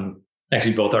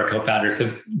 actually both our co-founders,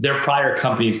 their prior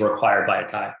companies were acquired by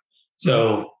Atai.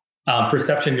 So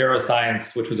Perception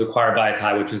Neuroscience, which was acquired by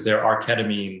Atai, which was their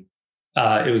R-ketamine,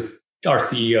 it was our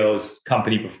CEO's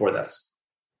company before this.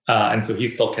 And so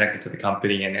he's still connected to the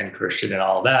company and Christian and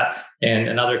all of that. And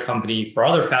another company for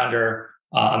other founder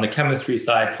on the chemistry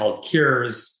side called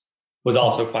Cures was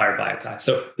also acquired by Atai.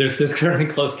 So there's currently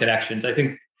close connections. I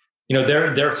think,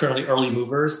 they're certainly early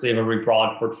movers. They have a really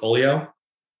broad portfolio,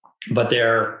 but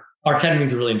R-ketamine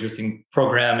is a really interesting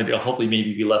program. It'll hopefully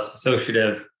maybe be less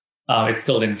dissociative. It's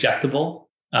still an injectable.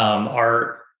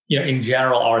 In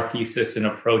general, our thesis and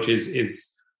approach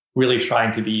is really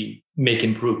trying to make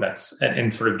improvements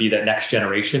and sort of be that next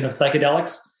generation of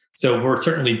psychedelics. So we're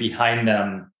certainly behind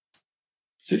them,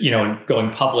 going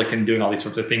public and doing all these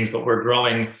sorts of things, but we're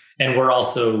growing. And we're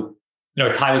also,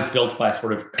 Atai was built by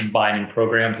sort of combining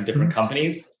programs in different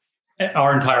companies. And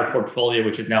our entire portfolio,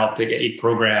 which is now up to 8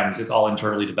 programs, is all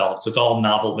internally developed. So it's all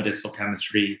novel medicinal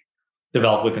chemistry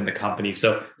developed within the company.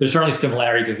 So there's certainly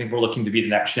similarities. I think we're looking to be the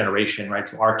next generation, right?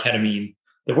 So our ketamine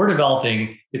that we're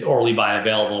developing is orally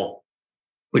bioavailable,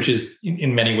 which is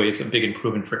in many ways a big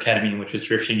improvement for ketamine, which is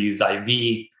traditionally used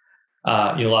IV.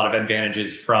 A lot of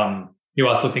advantages from. We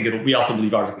also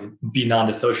believe ours would be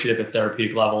non-dissociative at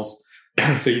therapeutic levels.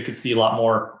 So you could see a lot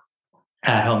more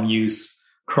at-home use,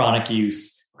 chronic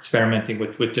use, experimenting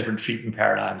with different treatment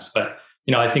paradigms. But,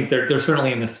 I think they're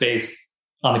certainly in the space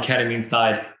on the ketamine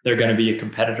side. They're going to be a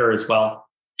competitor as well.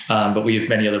 But we have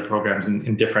many other programs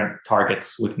in different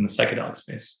targets within the psychedelic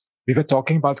space. We were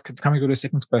talking about, coming to the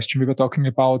second question, we were talking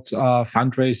about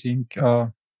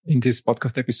fundraising in this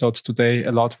podcast episode today,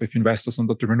 a lot with investors and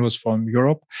entrepreneurs from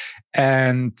Europe,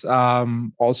 and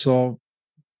also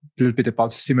a little bit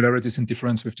about similarities and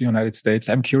difference with the United States.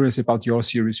 I'm curious about your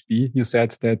Series B. You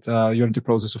said that you're in the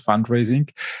process of fundraising.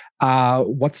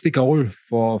 What's the goal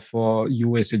for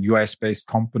you as a US-based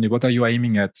company? What are you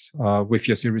aiming at with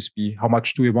your Series B? How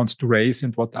much do you want to raise,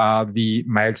 and what are the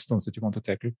milestones that you want to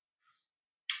tackle?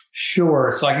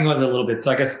 Sure. So I can go into a little bit.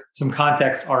 So I guess some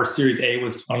context, our Series A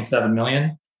was 27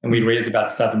 million. And we raised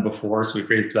about 7 before, so we've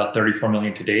raised about 34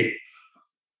 million to date.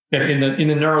 And in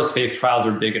the neurospace, trials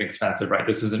are big and expensive, right?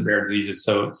 This isn't rare diseases.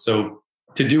 So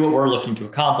to do what we're looking to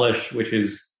accomplish, which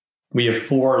is we have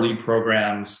 4 lead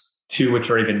programs, 2 which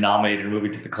are even nominated and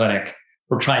moving to the clinic.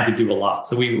 We're trying to do a lot.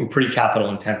 So we're pretty capital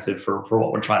intensive for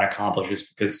what we're trying to accomplish,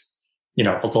 just because,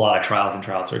 it's a lot of trials and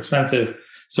trials are expensive.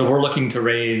 So we're looking to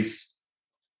raise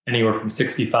anywhere from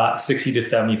 60 to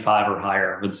 75 or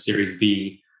higher with Series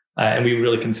B. And we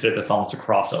really consider this almost a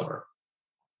crossover,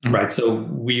 right? So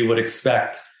we would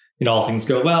expect, all things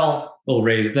go well, we'll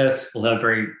raise this, we'll have a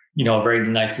very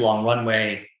nice long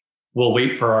runway. We'll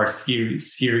wait for our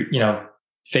phase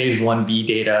 1B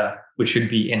data, which should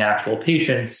be in actual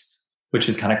patients, which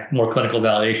is kind of more clinical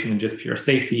validation than just pure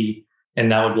safety.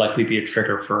 And that would likely be a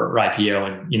trigger for IPO.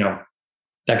 And,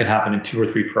 that could happen in 2 or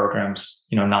 3 programs,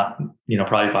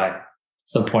 probably by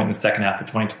some point in the second half of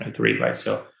 2023, right?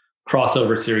 So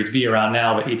crossover Series B around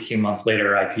now, but 18 months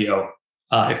later, IPO,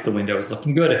 if the window is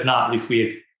looking good. If not, at least we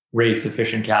have raised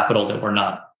sufficient capital that we're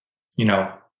not,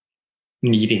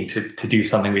 needing to do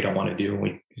something we don't want to do. And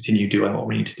we continue doing what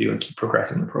we need to do and keep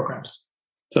progressing the programs.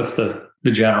 So that's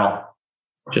the general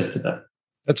just a bit.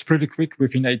 That's pretty quick,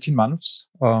 within 18 months,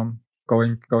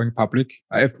 going public.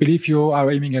 I believe you are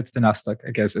aiming at the Nasdaq,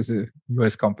 I guess, as a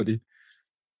US company.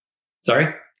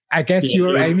 Sorry? I guess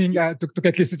you're aiming to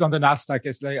get listed on the Nasdaq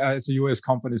as a US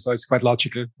company, so it's quite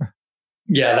logical.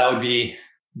 Yeah, that would be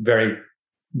very,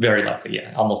 very likely.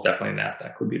 Yeah, almost definitely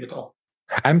Nasdaq would be the goal.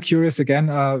 I'm curious again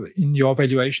in your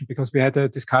valuation, because we had a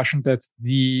discussion that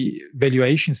the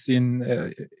valuations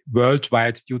in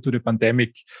worldwide due to the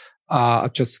pandemic are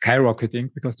just skyrocketing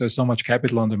because there's so much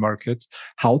capital on the market.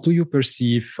 How do you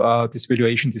perceive this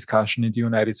valuation discussion in the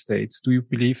United States? Do you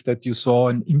believe that you saw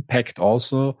an impact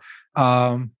also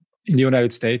in the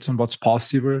United States on what's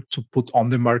possible to put on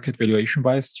the market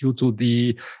valuation-wise due to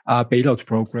the bailout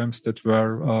programs that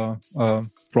were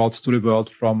brought to the world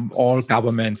from all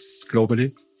governments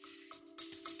globally?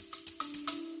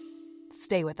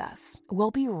 Stay with us.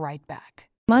 We'll be right back.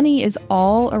 Money is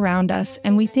all around us,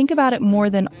 and we think about it more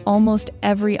than almost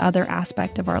every other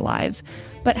aspect of our lives.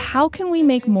 But how can we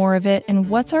make more of it, and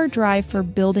what's our drive for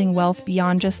building wealth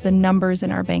beyond just the numbers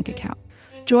in our bank account?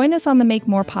 Join us on the Make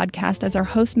More podcast as our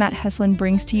host Matt Heslin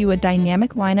brings to you a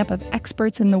dynamic lineup of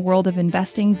experts in the world of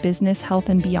investing, business, health,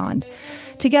 and beyond.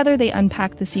 Together, they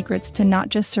unpack the secrets to not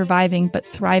just surviving, but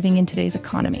thriving in today's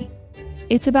economy.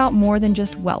 It's about more than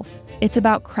just wealth. It's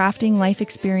about crafting life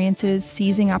experiences,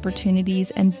 seizing opportunities,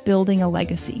 and building a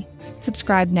legacy.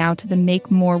 Subscribe now to the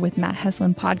Make More with Matt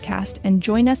Heslin podcast and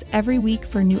join us every week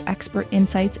for new expert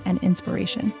insights and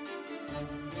inspiration.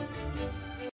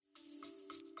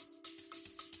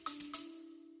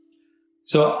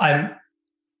 So I'm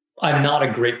not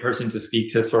a great person to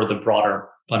speak to sort of the broader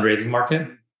fundraising market,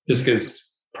 just because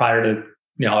prior to,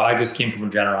 I just came from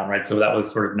Regeneron, right? So that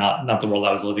was sort of not the world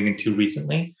I was living in too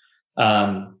recently.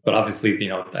 But obviously,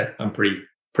 I'm pretty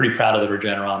proud of the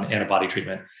Regeneron antibody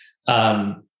treatment.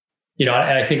 And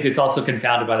I think it's also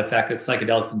confounded by the fact that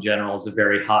psychedelics in general is a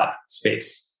very hot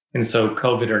space. And so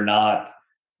COVID or not,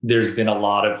 there's been a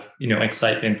lot of,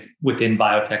 excitement within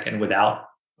biotech and without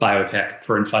biotech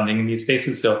for funding in these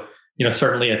spaces. So,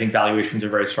 certainly I think valuations are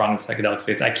very strong in the psychedelic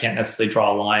space. I can't necessarily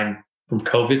draw a line from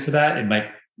COVID to that. It might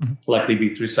likely be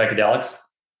through psychedelics,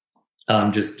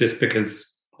 just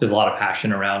because there's a lot of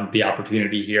passion around the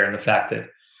opportunity here and the fact that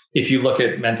if you look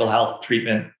at mental health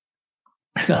treatment,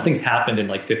 nothing's happened in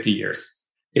like 50 years.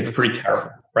 It's pretty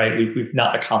terrible, right? We've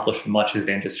not accomplished much as an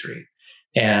industry.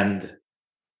 And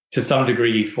to some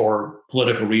degree, for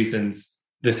political reasons,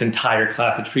 this entire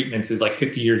class of treatments is like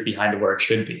 50 years behind where it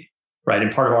should be, right?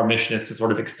 And part of our mission is to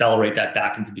sort of accelerate that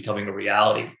back into becoming a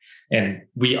reality. And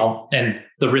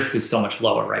the risk is so much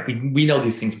lower, right? We know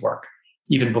these things work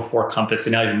even before Compass,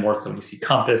 and now even more so when you see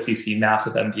Compass, you see MAPS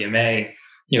with MDMA.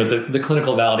 The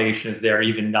clinical validation is there,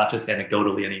 even not just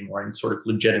anecdotally anymore, and sort of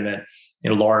legitimate,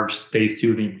 large phase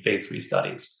 2 and even phase 3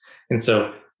 studies. And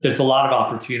so there's a lot of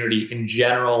opportunity in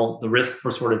general. The risk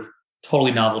for sort of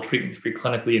totally novel treatments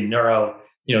preclinically in neuro,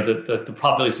 the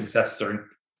probability of success are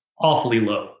awfully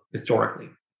low historically.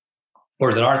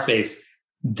 Whereas in our space,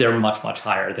 they're much, much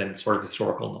higher than sort of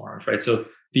historical norms, right? So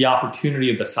the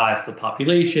opportunity of the size of the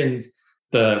populations,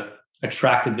 the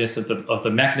attractiveness of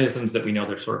the mechanisms that we know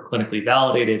they're sort of clinically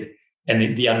validated,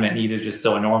 and the unmet need is just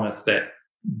so enormous that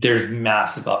there's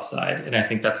massive upside. And I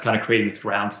think that's kind of creating this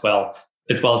groundswell,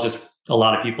 as well as just a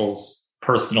lot of people's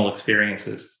personal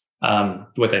experiences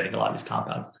with, I think, a lot of these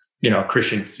compounds.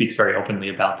 Christian speaks very openly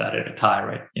about that at Atai,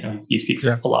 right? He speaks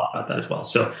a lot about that as well.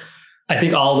 So I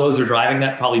think all those are driving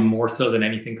that, probably more so than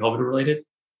anything COVID related,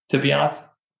 to be honest.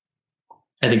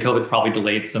 I think COVID probably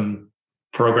delayed some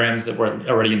programs that were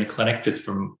already in the clinic just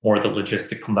from more of the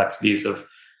logistic complexities of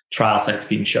trial sites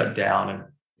being shut down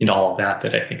and all of that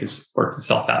I think has worked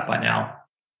itself out by now,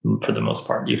 for the most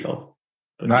part, you'd hope.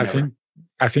 But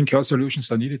I think your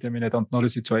solutions are needed. I mean, I don't know the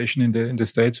situation in the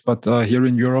States, but here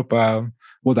in Europe,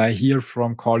 what I hear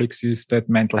from colleagues is that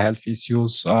mental health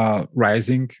issues are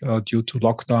rising due to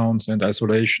lockdowns and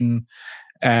isolation.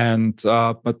 And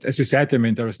but as you said, I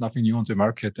mean, there is nothing new on the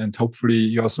market, and hopefully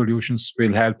your solutions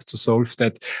will help to solve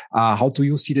that. How do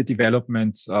you see the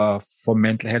development for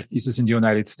mental health issues in the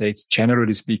United States,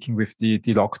 generally speaking, with the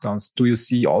lockdowns? Do you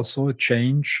see also a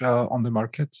change on the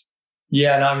market?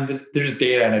 Yeah, no, I mean, there's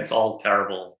data and it's all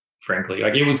terrible, frankly.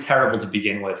 Like, it was terrible to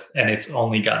begin with, and it's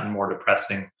only gotten more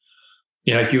depressing.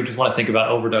 If you just want to think about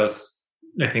overdose,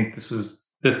 I think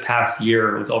this past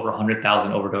year, it was over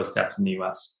 100,000 overdose deaths in the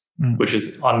US, which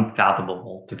is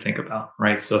unfathomable to think about,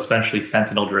 right? So especially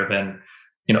fentanyl driven,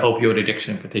 opioid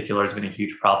addiction in particular has been a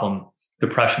huge problem.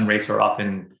 Depression rates are up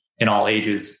in all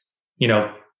ages.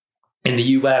 In the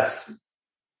US,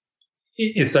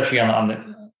 especially on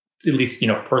the, at least,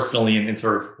 personally, and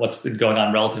sort of what's been going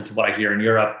on relative to what I hear in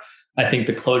Europe, I think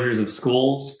the closures of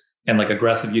schools and like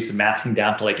aggressive use of masking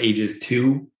down to like ages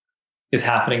 2 is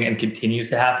happening and continues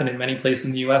to happen in many places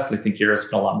in the US. I think Europe's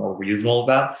been a lot more reasonable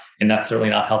about, and that's certainly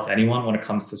not helped anyone when it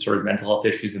comes to sort of mental health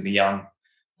issues in the young.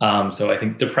 So I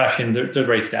think depression, there's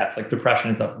great stats, like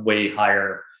depression is up way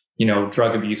higher,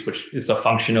 drug abuse, which is a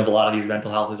function of a lot of these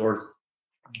mental health disorders.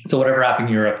 So whatever happened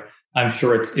in Europe, I'm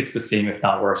sure it's the same, if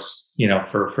not worse,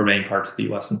 for many parts of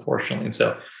the US, unfortunately. And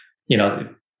so,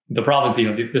 the problem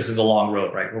is, this is a long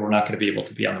road, right? Where we're not going to be able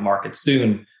to be on the market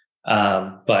soon.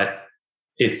 But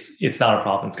it's not a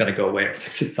problem. It's going to go away or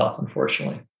fix itself,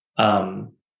 unfortunately.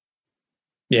 And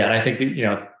I think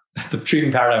that, the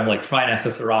treatment paradigm, like try an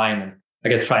SSRI and I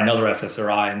guess try another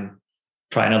SSRI and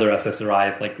try another SSRI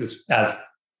is like this as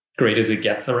great as it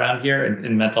gets around here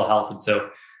in mental health. And so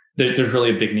there's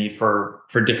really a big need for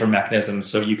different mechanisms.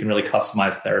 So you can really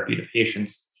customize therapy to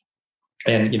patients.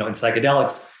 And, in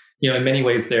psychedelics, in many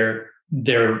ways they're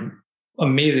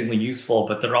amazingly useful,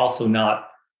 but they're also not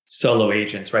solo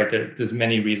agents, right? There's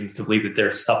many reasons to believe that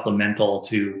they're supplemental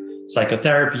to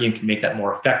psychotherapy and can make that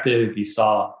more effective. You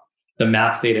saw the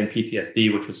MAPS data in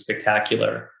PTSD, which was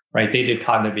spectacular, right? They did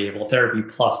cognitive behavioral therapy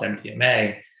plus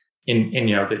MDMA, and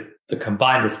the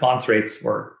combined response rates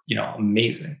were,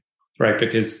 amazing, right?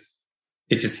 Because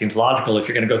it just seems logical if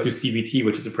you're going to go through CBT,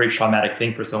 which is a pretty traumatic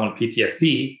thing for someone with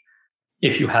PTSD.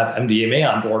 If you have MDMA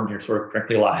on board and you're sort of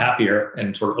frankly a lot happier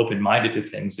and sort of open-minded to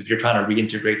things, if you're trying to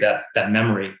reintegrate that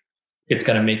memory, it's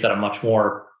going to make that a much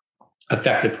more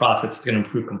effective process. It's going to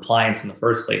improve compliance in the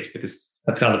first place, because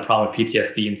that's kind of the problem with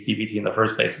PTSD and CBT in the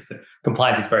first place, is that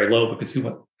compliance is very low, because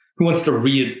who wants to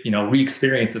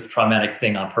re-experience this traumatic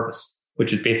thing on purpose,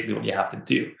 which is basically what you have to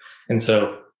do. And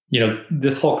so,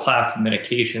 this whole class of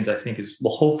medications, I think,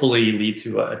 will hopefully lead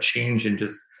to a change in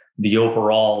just the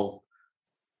overall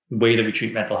way that we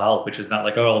treat mental health, which is not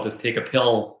like, oh, I'll just take a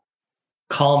pill,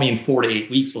 call me in 4 to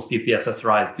 8 weeks, we'll see if the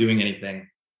SSRI is doing anything.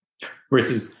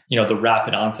 Versus, the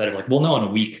rapid onset of like, we'll know in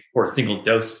a week or a single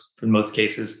dose in most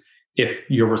cases if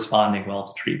you're responding well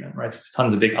to treatment, right? So there's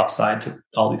tons of big upside to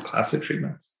all these classic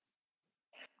treatments.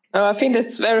 Oh, I think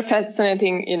that's very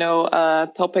fascinating,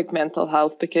 topic, mental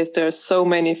health, because there are so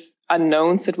many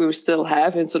unknowns that we still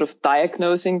have in sort of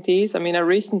diagnosing these. I mean, I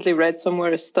recently read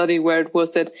somewhere a study where it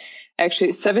was that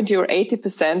actually 70 or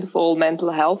 80% of all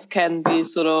mental health can be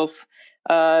sort of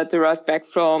derived back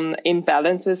from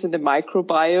imbalances in the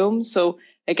microbiome. So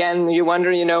again, you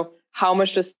wonder, how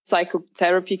much the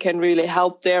psychotherapy can really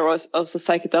help there, or also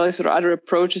psychedelics or other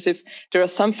approaches, if there are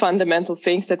some fundamental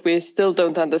things that we still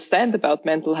don't understand about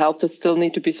mental health that still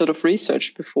need to be sort of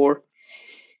researched before.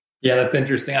 Yeah, that's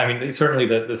interesting. I mean, certainly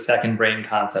the second brain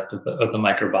concept of the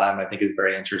microbiome, I think, is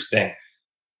very interesting.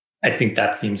 I think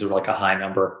that seems like a high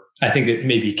number. I think it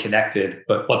may be connected,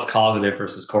 but what's causative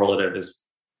versus correlative is,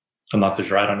 I'm not so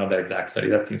sure. I don't know that exact study.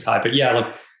 That seems high. But yeah,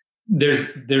 look,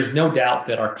 there's no doubt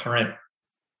that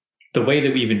the way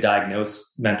that we even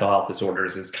diagnose mental health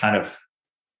disorders is kind of,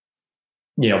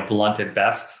 blunt at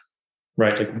best,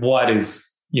 right? Like, what is,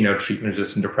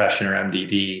 treatment-resistant depression or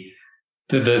MDD?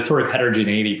 The sort of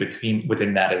heterogeneity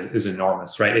within that is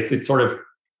enormous, right? It's sort of,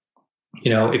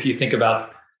 if you think about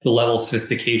the level of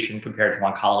sophistication compared to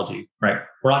oncology, right?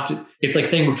 It's like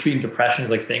saying we're treating depression is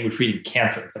like saying we're treating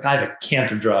cancer. It's like, I have a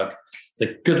cancer drug. It's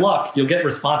like, good luck. You'll get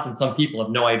response in some people,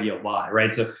 have no idea why,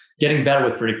 right? So getting better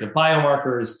with predictive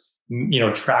biomarkers,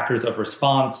 trackers of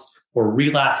response or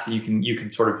relapse, so you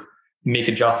can sort of make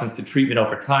adjustments to treatment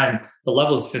over time. The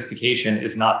level of sophistication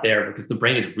is not there because the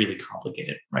brain is really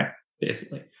complicated, right?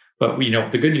 Basically. But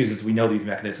the good news is we know these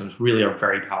mechanisms really are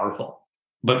very powerful.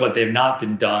 But what they've not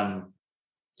been done,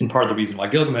 and part of the reason why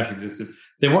Gilgamesh exists, is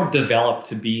they weren't developed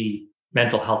to be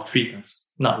mental health treatments.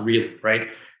 Not really, right?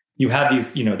 You have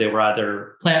these, they were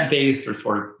either plant-based or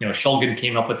sort of, Shulgin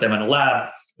came up with them in a lab,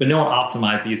 but no one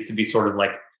optimized these to be sort of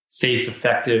like safe,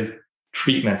 effective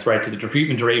treatments, right? To the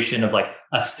treatment duration of like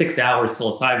a 6-hour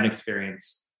psilocybin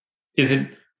experience isn't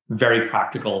very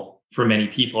practical for many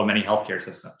people or many healthcare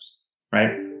systems,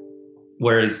 right?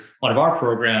 Whereas one of our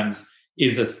programs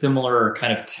is a similar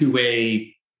kind of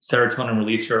two-way serotonin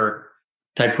releaser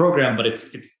type program, but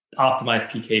it's optimized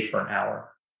PK for an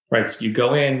hour, right? So you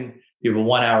go in, you have a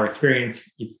 1 hour experience.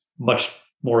 It's much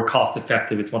more cost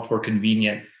effective. It's much more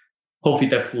convenient. Hopefully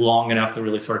that's long enough to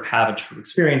really sort of have a true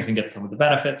experience and get some of the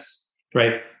benefits,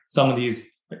 right? Some of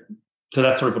these, so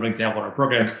that's sort of an example of our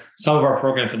programs. Some of our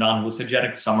programs are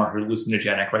non-hallucinogenic, some are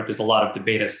hallucinogenic, right? There's a lot of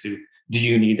debate as to, do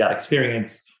you need that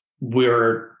experience?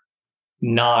 We're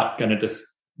not going to just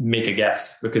make a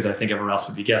guess, because I think everyone else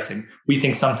would be guessing. We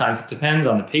think sometimes it depends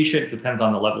on the patient, depends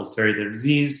on the level of severity of their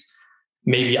disease.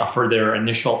 maybe for their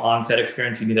initial onset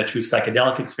experience, you need a true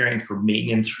psychedelic experience. For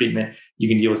maintenance treatment, you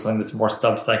can deal with something that's more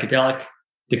sub-psychedelic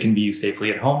that can be used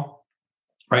safely at home,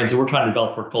 right? And so we're trying to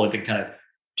develop a portfolio to kind of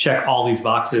check all these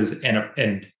boxes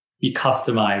and be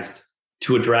customized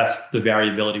to address the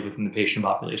variability within the patient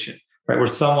population, right? We're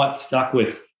somewhat stuck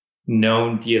with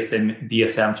known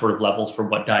DSM sort of levels for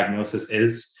what diagnosis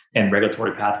is and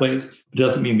regulatory pathways. But it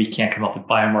doesn't mean we can't come up with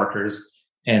biomarkers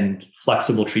and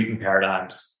flexible treatment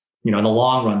paradigms. In the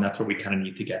long run, that's where we kind of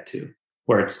need to get to,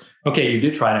 where it's, okay, you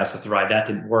did try an SSRI, that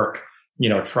didn't work.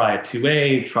 Try a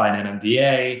 2A, try an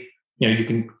NMDA.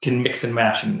 You can mix and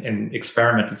match and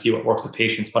experiment to see what works with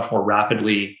patients much more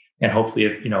rapidly and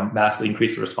hopefully, massively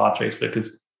increase the response rates,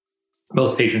 because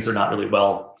most patients are not really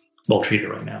well treated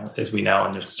right now, as we know,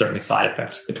 and there's certainly side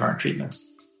effects to the current treatments.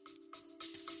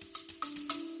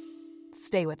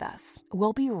 Stay with us.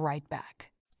 We'll be right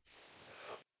back.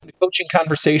 Coaching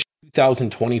Conversation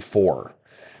 2024.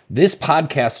 This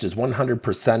podcast is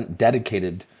 100%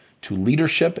 dedicated to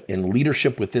leadership and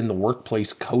leadership within the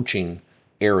workplace coaching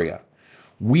area.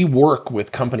 We work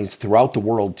with companies throughout the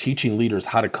world teaching leaders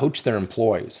how to coach their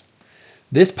employees.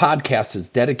 This podcast is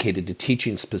dedicated to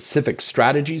teaching specific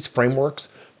strategies, frameworks,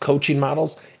 coaching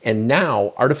models, and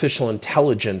now artificial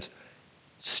intelligence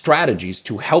strategies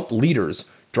to help leaders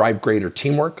drive greater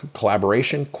teamwork,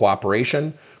 collaboration,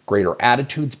 cooperation, greater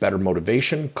attitudes, better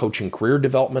motivation, coaching career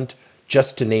development,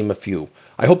 just to name a few.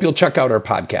 I hope you'll check out our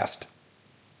podcast.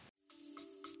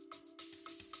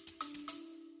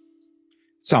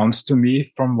 Sounds to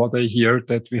me, from what I hear,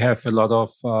 that we have a lot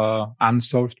of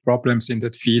unsolved problems in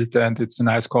that field, and it's a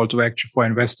nice call to action for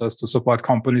investors to support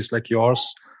companies like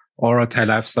yours or at High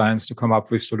Life Science to come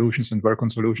up with solutions and work on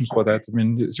solutions for that. I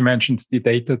mean, as you mentioned, the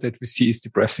data that we see is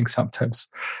depressing sometimes,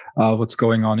 what's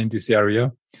going on in this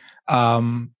area.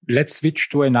 Let's switch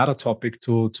to another topic,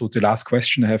 to the last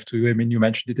question I have to you. I mean, you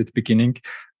mentioned it at the beginning,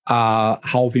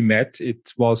 how we met.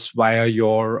 It was via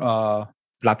your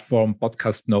platform,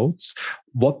 Podcast Notes.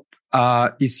 What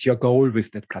is your goal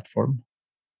with that platform?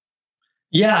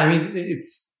 Yeah, I mean,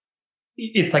 it's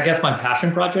I guess my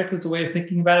passion project is the way of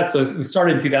thinking about it. So we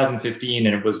started in 2015,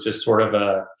 and it was just sort of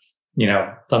a,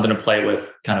 something to play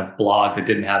with kind of blog that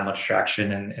didn't have much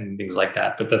traction and things like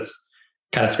that. But that's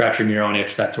kind of scratching your own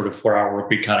itch, that sort of 4-hour work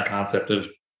week kind of concept of,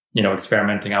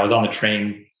 experimenting. I was on the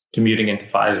train commuting into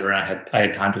Pfizer, and I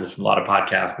had time to listen to a lot of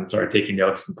podcasts and started taking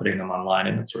notes and putting them online,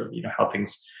 and that's sort of, how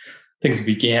things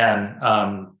began.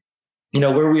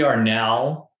 Where we are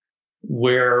now,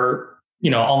 where,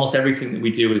 almost everything that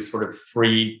we do is sort of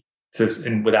free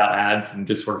and without ads and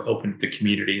just sort of open to the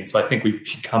community. And so I think we've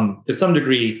become, to some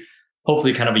degree,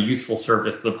 hopefully kind of a useful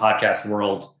service to the podcast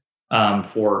world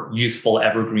for useful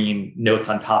evergreen notes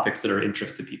on topics that are of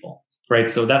interest to people, right?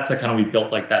 So that's kind of, we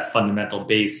built like that fundamental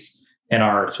base in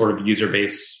our sort of user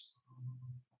base.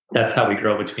 That's how we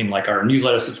grow between like our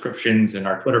newsletter subscriptions and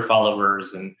our Twitter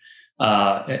followers and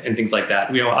things like that.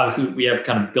 Obviously we have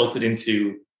kind of built it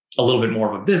into a little bit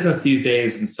more of a business these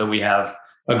days. And so we have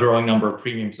a growing number of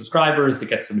premium subscribers that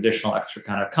get some additional extra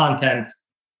kind of content.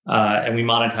 And we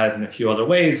monetize in a few other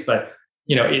ways, but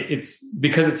it's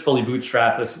because it's fully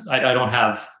bootstrapped.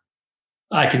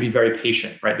 I can be very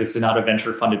patient, right? This is not a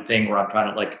venture funded thing where I'm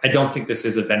trying to I don't think this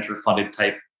is a venture funded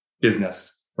type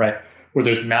business, right? Where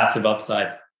there's massive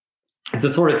upside. It's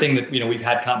the sort of thing that, we've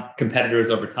had competitors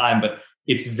over time, but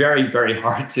it's very, very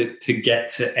hard to get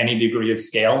to any degree of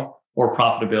scale or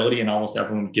profitability. And almost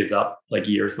everyone gives up like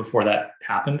years before that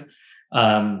happened.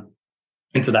 And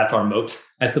so that's our moat,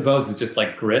 I suppose, is just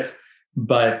like grit.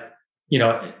 But,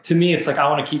 to me, it's like, I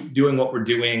want to keep doing what we're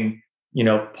doing.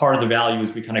 Part of the value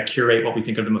is we kind of curate what we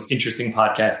think are the most interesting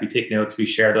podcasts. We take notes, we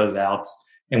share those out,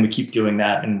 and we keep doing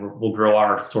that. And we'll grow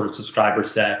our sort of subscriber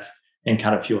set and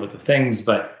kind of few other things.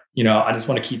 But, I just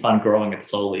want to keep on growing it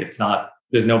slowly.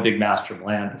 There's no big master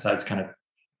plan besides kind of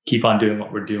keep on doing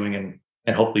what we're doing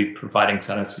and hopefully providing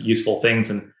some useful things.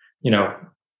 And,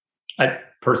 I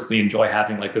personally enjoy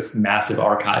having like this massive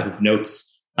archive of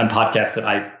notes on podcasts that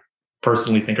I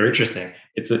personally think are interesting.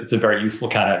 It's a very useful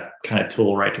kind of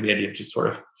tool, right? To the idea of just sort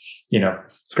of,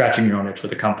 scratching your own itch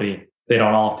with a company. They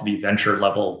don't all have to be venture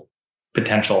level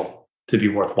potential to be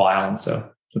worthwhile. And so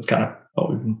that's kind of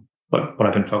what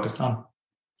I've been focused on.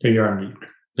 Here you are on mute.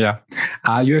 Yeah.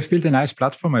 You have built a nice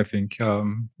platform, I think.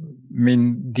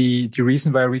 The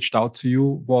reason why I reached out to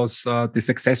you was the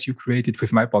success you created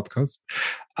with my podcast.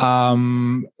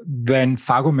 When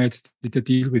Phagomed did a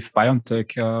deal with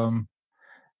BioNTech,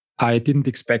 I didn't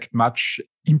expect much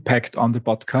impact on the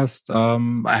podcast.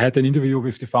 I had an interview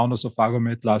with the founders of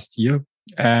Phagomed last year,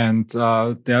 and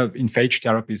they're in phage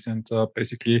therapies. And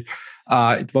basically,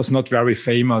 it was not very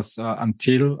famous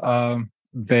until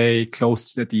they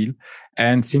closed the deal.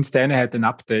 And since then, I had an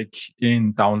uptake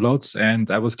in downloads, and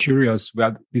I was curious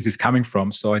where this is coming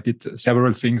from. So I did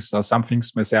several things, some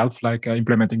things myself, like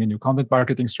implementing a new content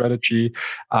marketing strategy.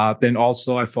 Then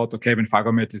also I thought, okay, when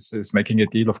Phagomed is making a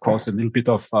deal, of course, a little bit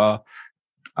of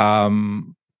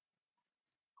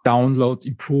download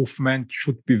improvement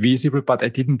should be visible, but I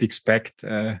didn't expect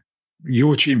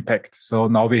huge impact. So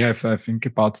now we have, I think,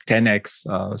 about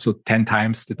 10x, so 10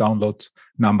 times the download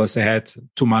numbers I had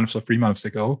 2 months or 3 months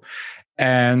ago.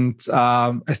 And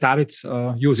I started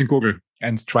using Google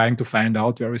and trying to find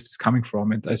out where is this coming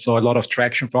from. And I saw a lot of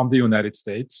traction from the United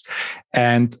States.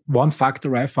 And one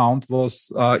factor I found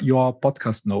was your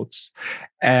podcast notes,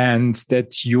 and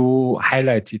that you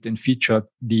highlighted and featured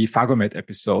the Phagomed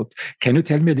episode. Can you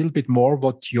tell me a little bit more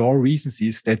what your reasons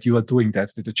is that you are doing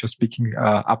that you're just picking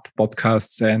up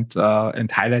podcasts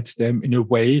and highlights them in a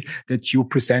way that you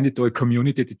present it to a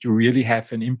community that you really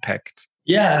have an impact?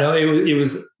 Yeah, no, it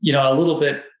was, a little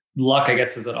bit luck, I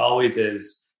guess, as it always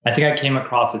is. I think I came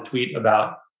across a tweet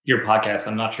about your podcast.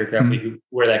 I'm not sure exactly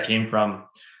where that came from,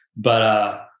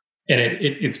 but and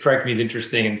it struck me as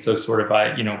interesting. And so sort of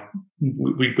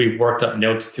we worked up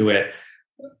notes to it.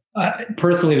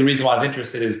 Personally, the reason why I was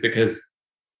interested is because,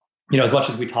 as much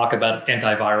as we talk about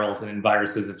antivirals and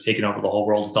viruses have taken over the whole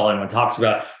world, it's all anyone talks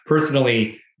about.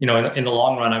 Personally, in the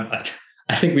long run,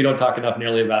 I think we don't talk enough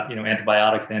nearly about,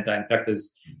 antibiotics and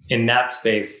anti-infectives in that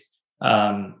space.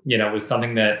 It was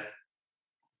something that,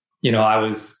 I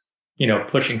was,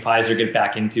 pushing Pfizer get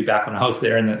back into back when I was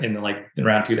there in the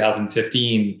around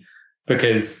 2015,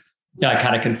 because I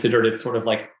kind of considered it sort of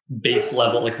like base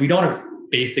level. Like, we don't have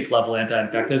basic level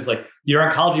anti-infectives. Like, your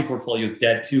oncology portfolio is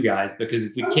dead too, guys, because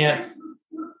if we can't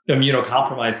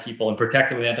immunocompromise people and protect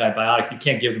them with antibiotics, you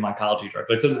can't give them oncology drugs.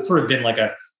 But so it's sort of been like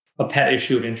a pet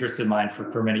issue of interest of mine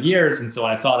for many years. And so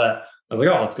when I saw that, I was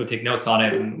like, oh, let's go take notes on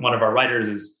it. And one of our writers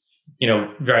is,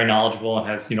 very knowledgeable and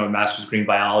has, a master's degree in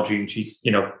biology, and she's,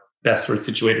 best sort of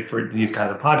situated for these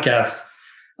kinds of podcasts.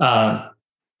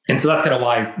 And so that's kind of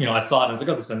why, I saw it and I was like,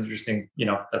 oh, this sounds interesting.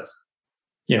 Let's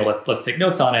take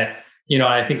notes on it.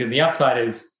 I think that the upside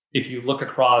is, if you look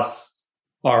across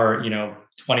our,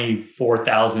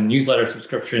 24,000 newsletter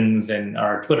subscriptions and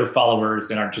our Twitter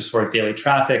followers and our just sort of daily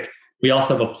traffic, we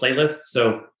also have a playlist.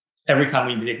 So every time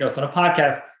we take notes on a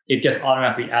podcast, it gets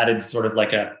automatically added to sort of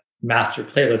like a master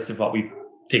playlist of what we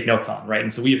take notes on, right?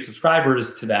 And so we have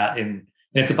subscribers to that, and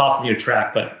it's impossible to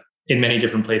track, but in many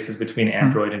different places between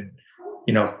Android and,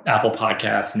 Apple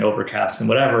Podcasts and Overcast and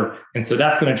whatever. And so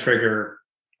that's going to trigger,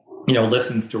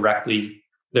 listens directly.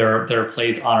 There are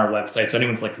plays on our website. So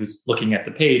anyone's who's looking at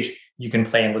the page, you can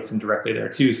play and listen directly there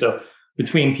too. So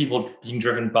between people being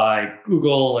driven by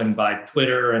Google and by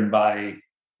Twitter and by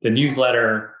the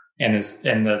newsletter and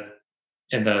the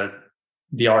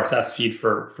RSS feed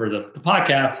for the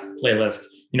podcast playlist,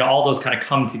 all those kind of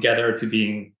come together to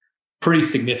being pretty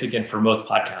significant for most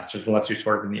podcasters, unless you're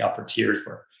sort of in the upper tiers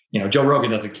where, Joe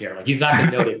Rogan doesn't care. Like, he's not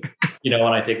going to notice,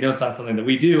 when I take notes on something that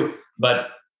we do, but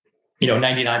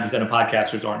 99% of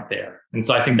podcasters aren't there. And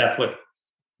so I think that's what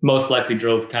most likely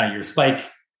drove kind of your spike.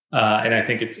 And I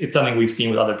think it's something we've seen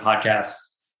with other podcasts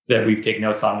that we've taken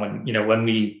notes on when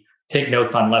we take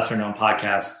notes on lesser known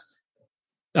podcasts.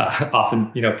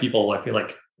 Often, people be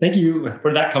like, thank you.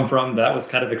 Where did that come from? That was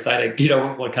kind of exciting.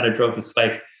 What kind of drove the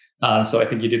spike? So I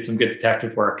think you did some good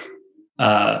detective work.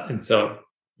 And so,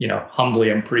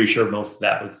 humbly, I'm pretty sure most of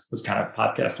that was kind of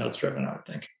podcast notes driven, I would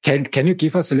think. Can you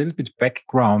give us a little bit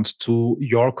background to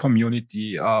your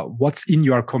community? What's in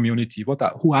your community?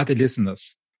 Who are the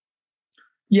listeners?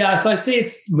 Yeah, so I'd say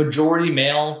it's majority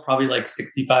male, probably like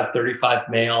 65-35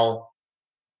 male.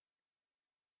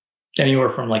 Anywhere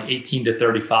from like 18 to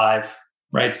 35,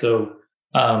 right? So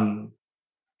I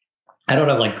don't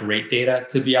have great data,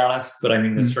 to be honest, but I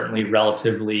mean, there's certainly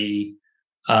relatively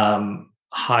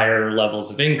higher levels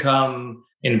of income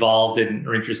involved in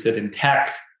or interested in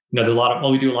tech. There's a lot of,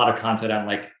 we do a lot of content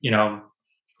on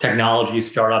technology,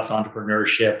 startups,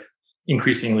 entrepreneurship,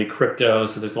 increasingly crypto.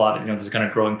 So there's a lot of, there's a kind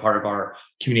of growing part of our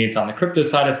community that's on the crypto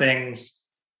side of things.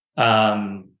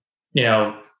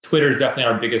 Twitter is definitely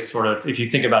our biggest sort of, if you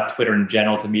think about Twitter in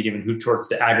general, it's a medium and who sorts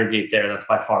to aggregate there. That's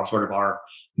by far sort of our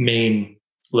main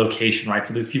location, right?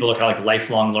 So there's people that are kind of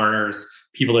lifelong learners,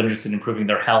 people interested in improving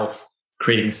their health,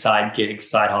 creating side gigs,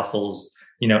 side hustles,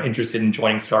 interested in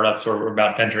joining startups or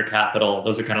about venture capital.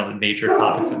 Those are kind of the major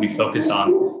topics that we focus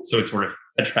on. So it sort of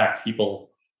attracts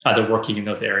people either working in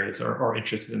those areas or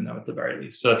interested in them at the very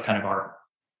least. So that's kind of our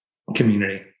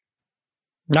community.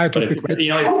 No, but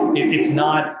it's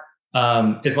not,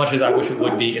 as much as I wish it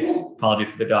would be. Apologies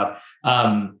for the dog.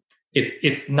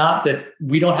 It's not that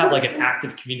we don't have like an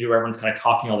active community where everyone's kind of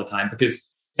talking all the time, because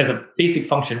as a basic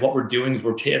function, what we're doing is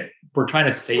we're trying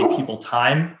to save people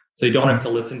time, so they don't have to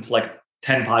listen to like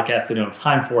 10 podcasts they don't have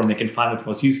time for, and they can find what's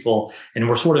most useful. And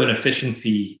we're sort of an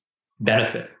efficiency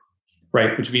benefit,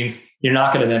 right? Which means you're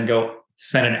not going to then go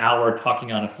spend an hour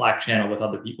talking on a Slack channel with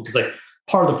other people, because like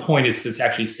part of the point is to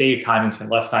actually save time and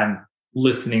spend less time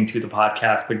listening to the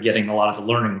podcast, but getting a lot of the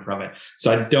learning from it.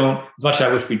 So as much as I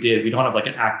wish we did, we don't have like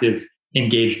an active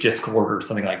engaged Discord or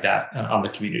something like that on the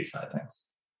community side of things.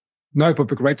 No, it would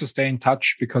be great to stay in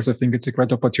touch, because I think it's a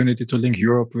great opportunity to link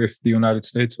Europe with the United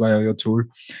States via your tool.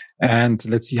 And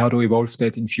let's see how to evolve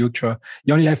that in future.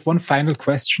 You only have one final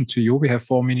question to you. We have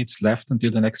 4 minutes left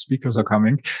until the next speakers are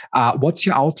coming. What's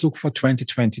your outlook for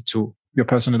 2022? Your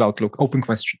personal outlook, open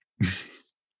question.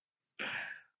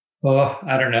 Oh,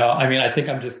 I don't know. I mean, I think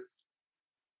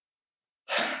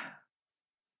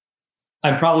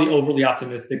I'm probably overly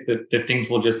optimistic that things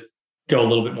will just go a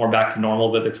little bit more back to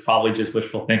normal, but it's probably just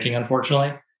wishful thinking,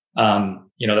 unfortunately.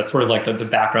 That's sort of like the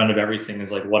background of everything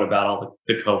is like, what about all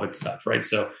the COVID stuff, right?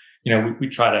 So, we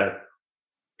try to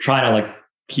like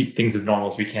keep things as normal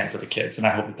as we can for the kids. And I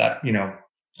hope that,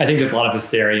 I think there's a lot of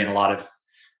hysteria and a lot of,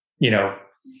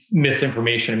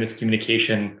 misinformation and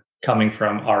miscommunication coming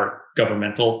from our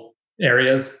governmental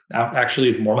areas actually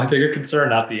is more my bigger concern,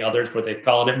 not the others where they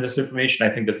call it misinformation.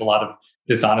 I think there's a lot of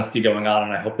dishonesty going on,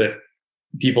 and I hope that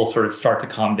people sort of start to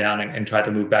calm down and try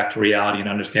to move back to reality and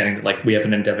understanding that like we have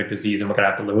an endemic disease and we're going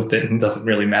to have to live with it, and it doesn't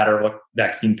really matter what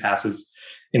vaccine passes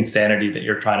insanity that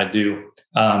you're trying to do.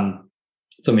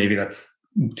 So maybe that's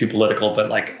too political, but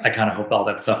like I kind of hope all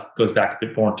that stuff goes back a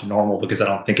bit more to normal, because I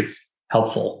don't think it's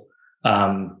helpful.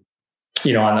 On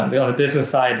the business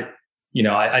side,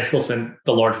 I still spend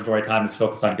the large majority of time is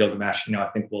focused on Gilgamesh. I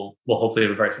think we'll hopefully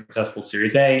have a very successful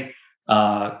Series A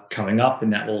coming up,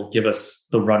 and that will give us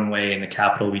the runway and the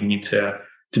capital we need to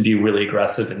be really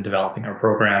aggressive in developing our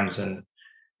programs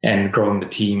and growing the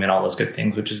team and all those good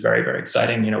things, which is very, very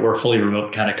exciting. We're a fully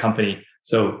remote kind of company,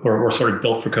 so we're sort of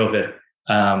built for COVID,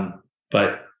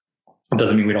 but it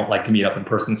doesn't mean we don't like to meet up in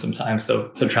person sometimes. So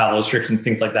travel restrictions,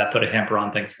 things like that, put a hamper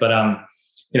on things. But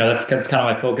that's kind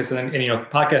of my focus. And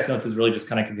Podcast Notes is really just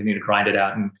kind of continue to grind it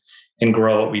out and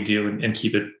grow what we do and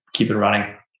keep it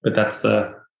running. But that's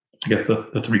the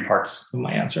 3 parts of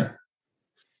my answer.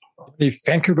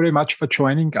 Thank you very much for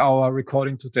joining our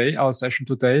recording today, our session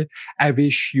today. I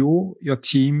wish you, your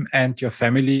team, and your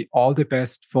family all the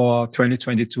best for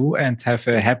 2022, and have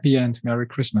a happy and Merry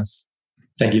Christmas.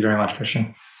 Thank you very much,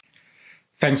 Christian.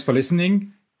 Thanks for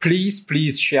listening.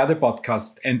 Please share the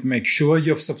podcast and make sure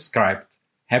you've subscribed.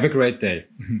 Have a great day.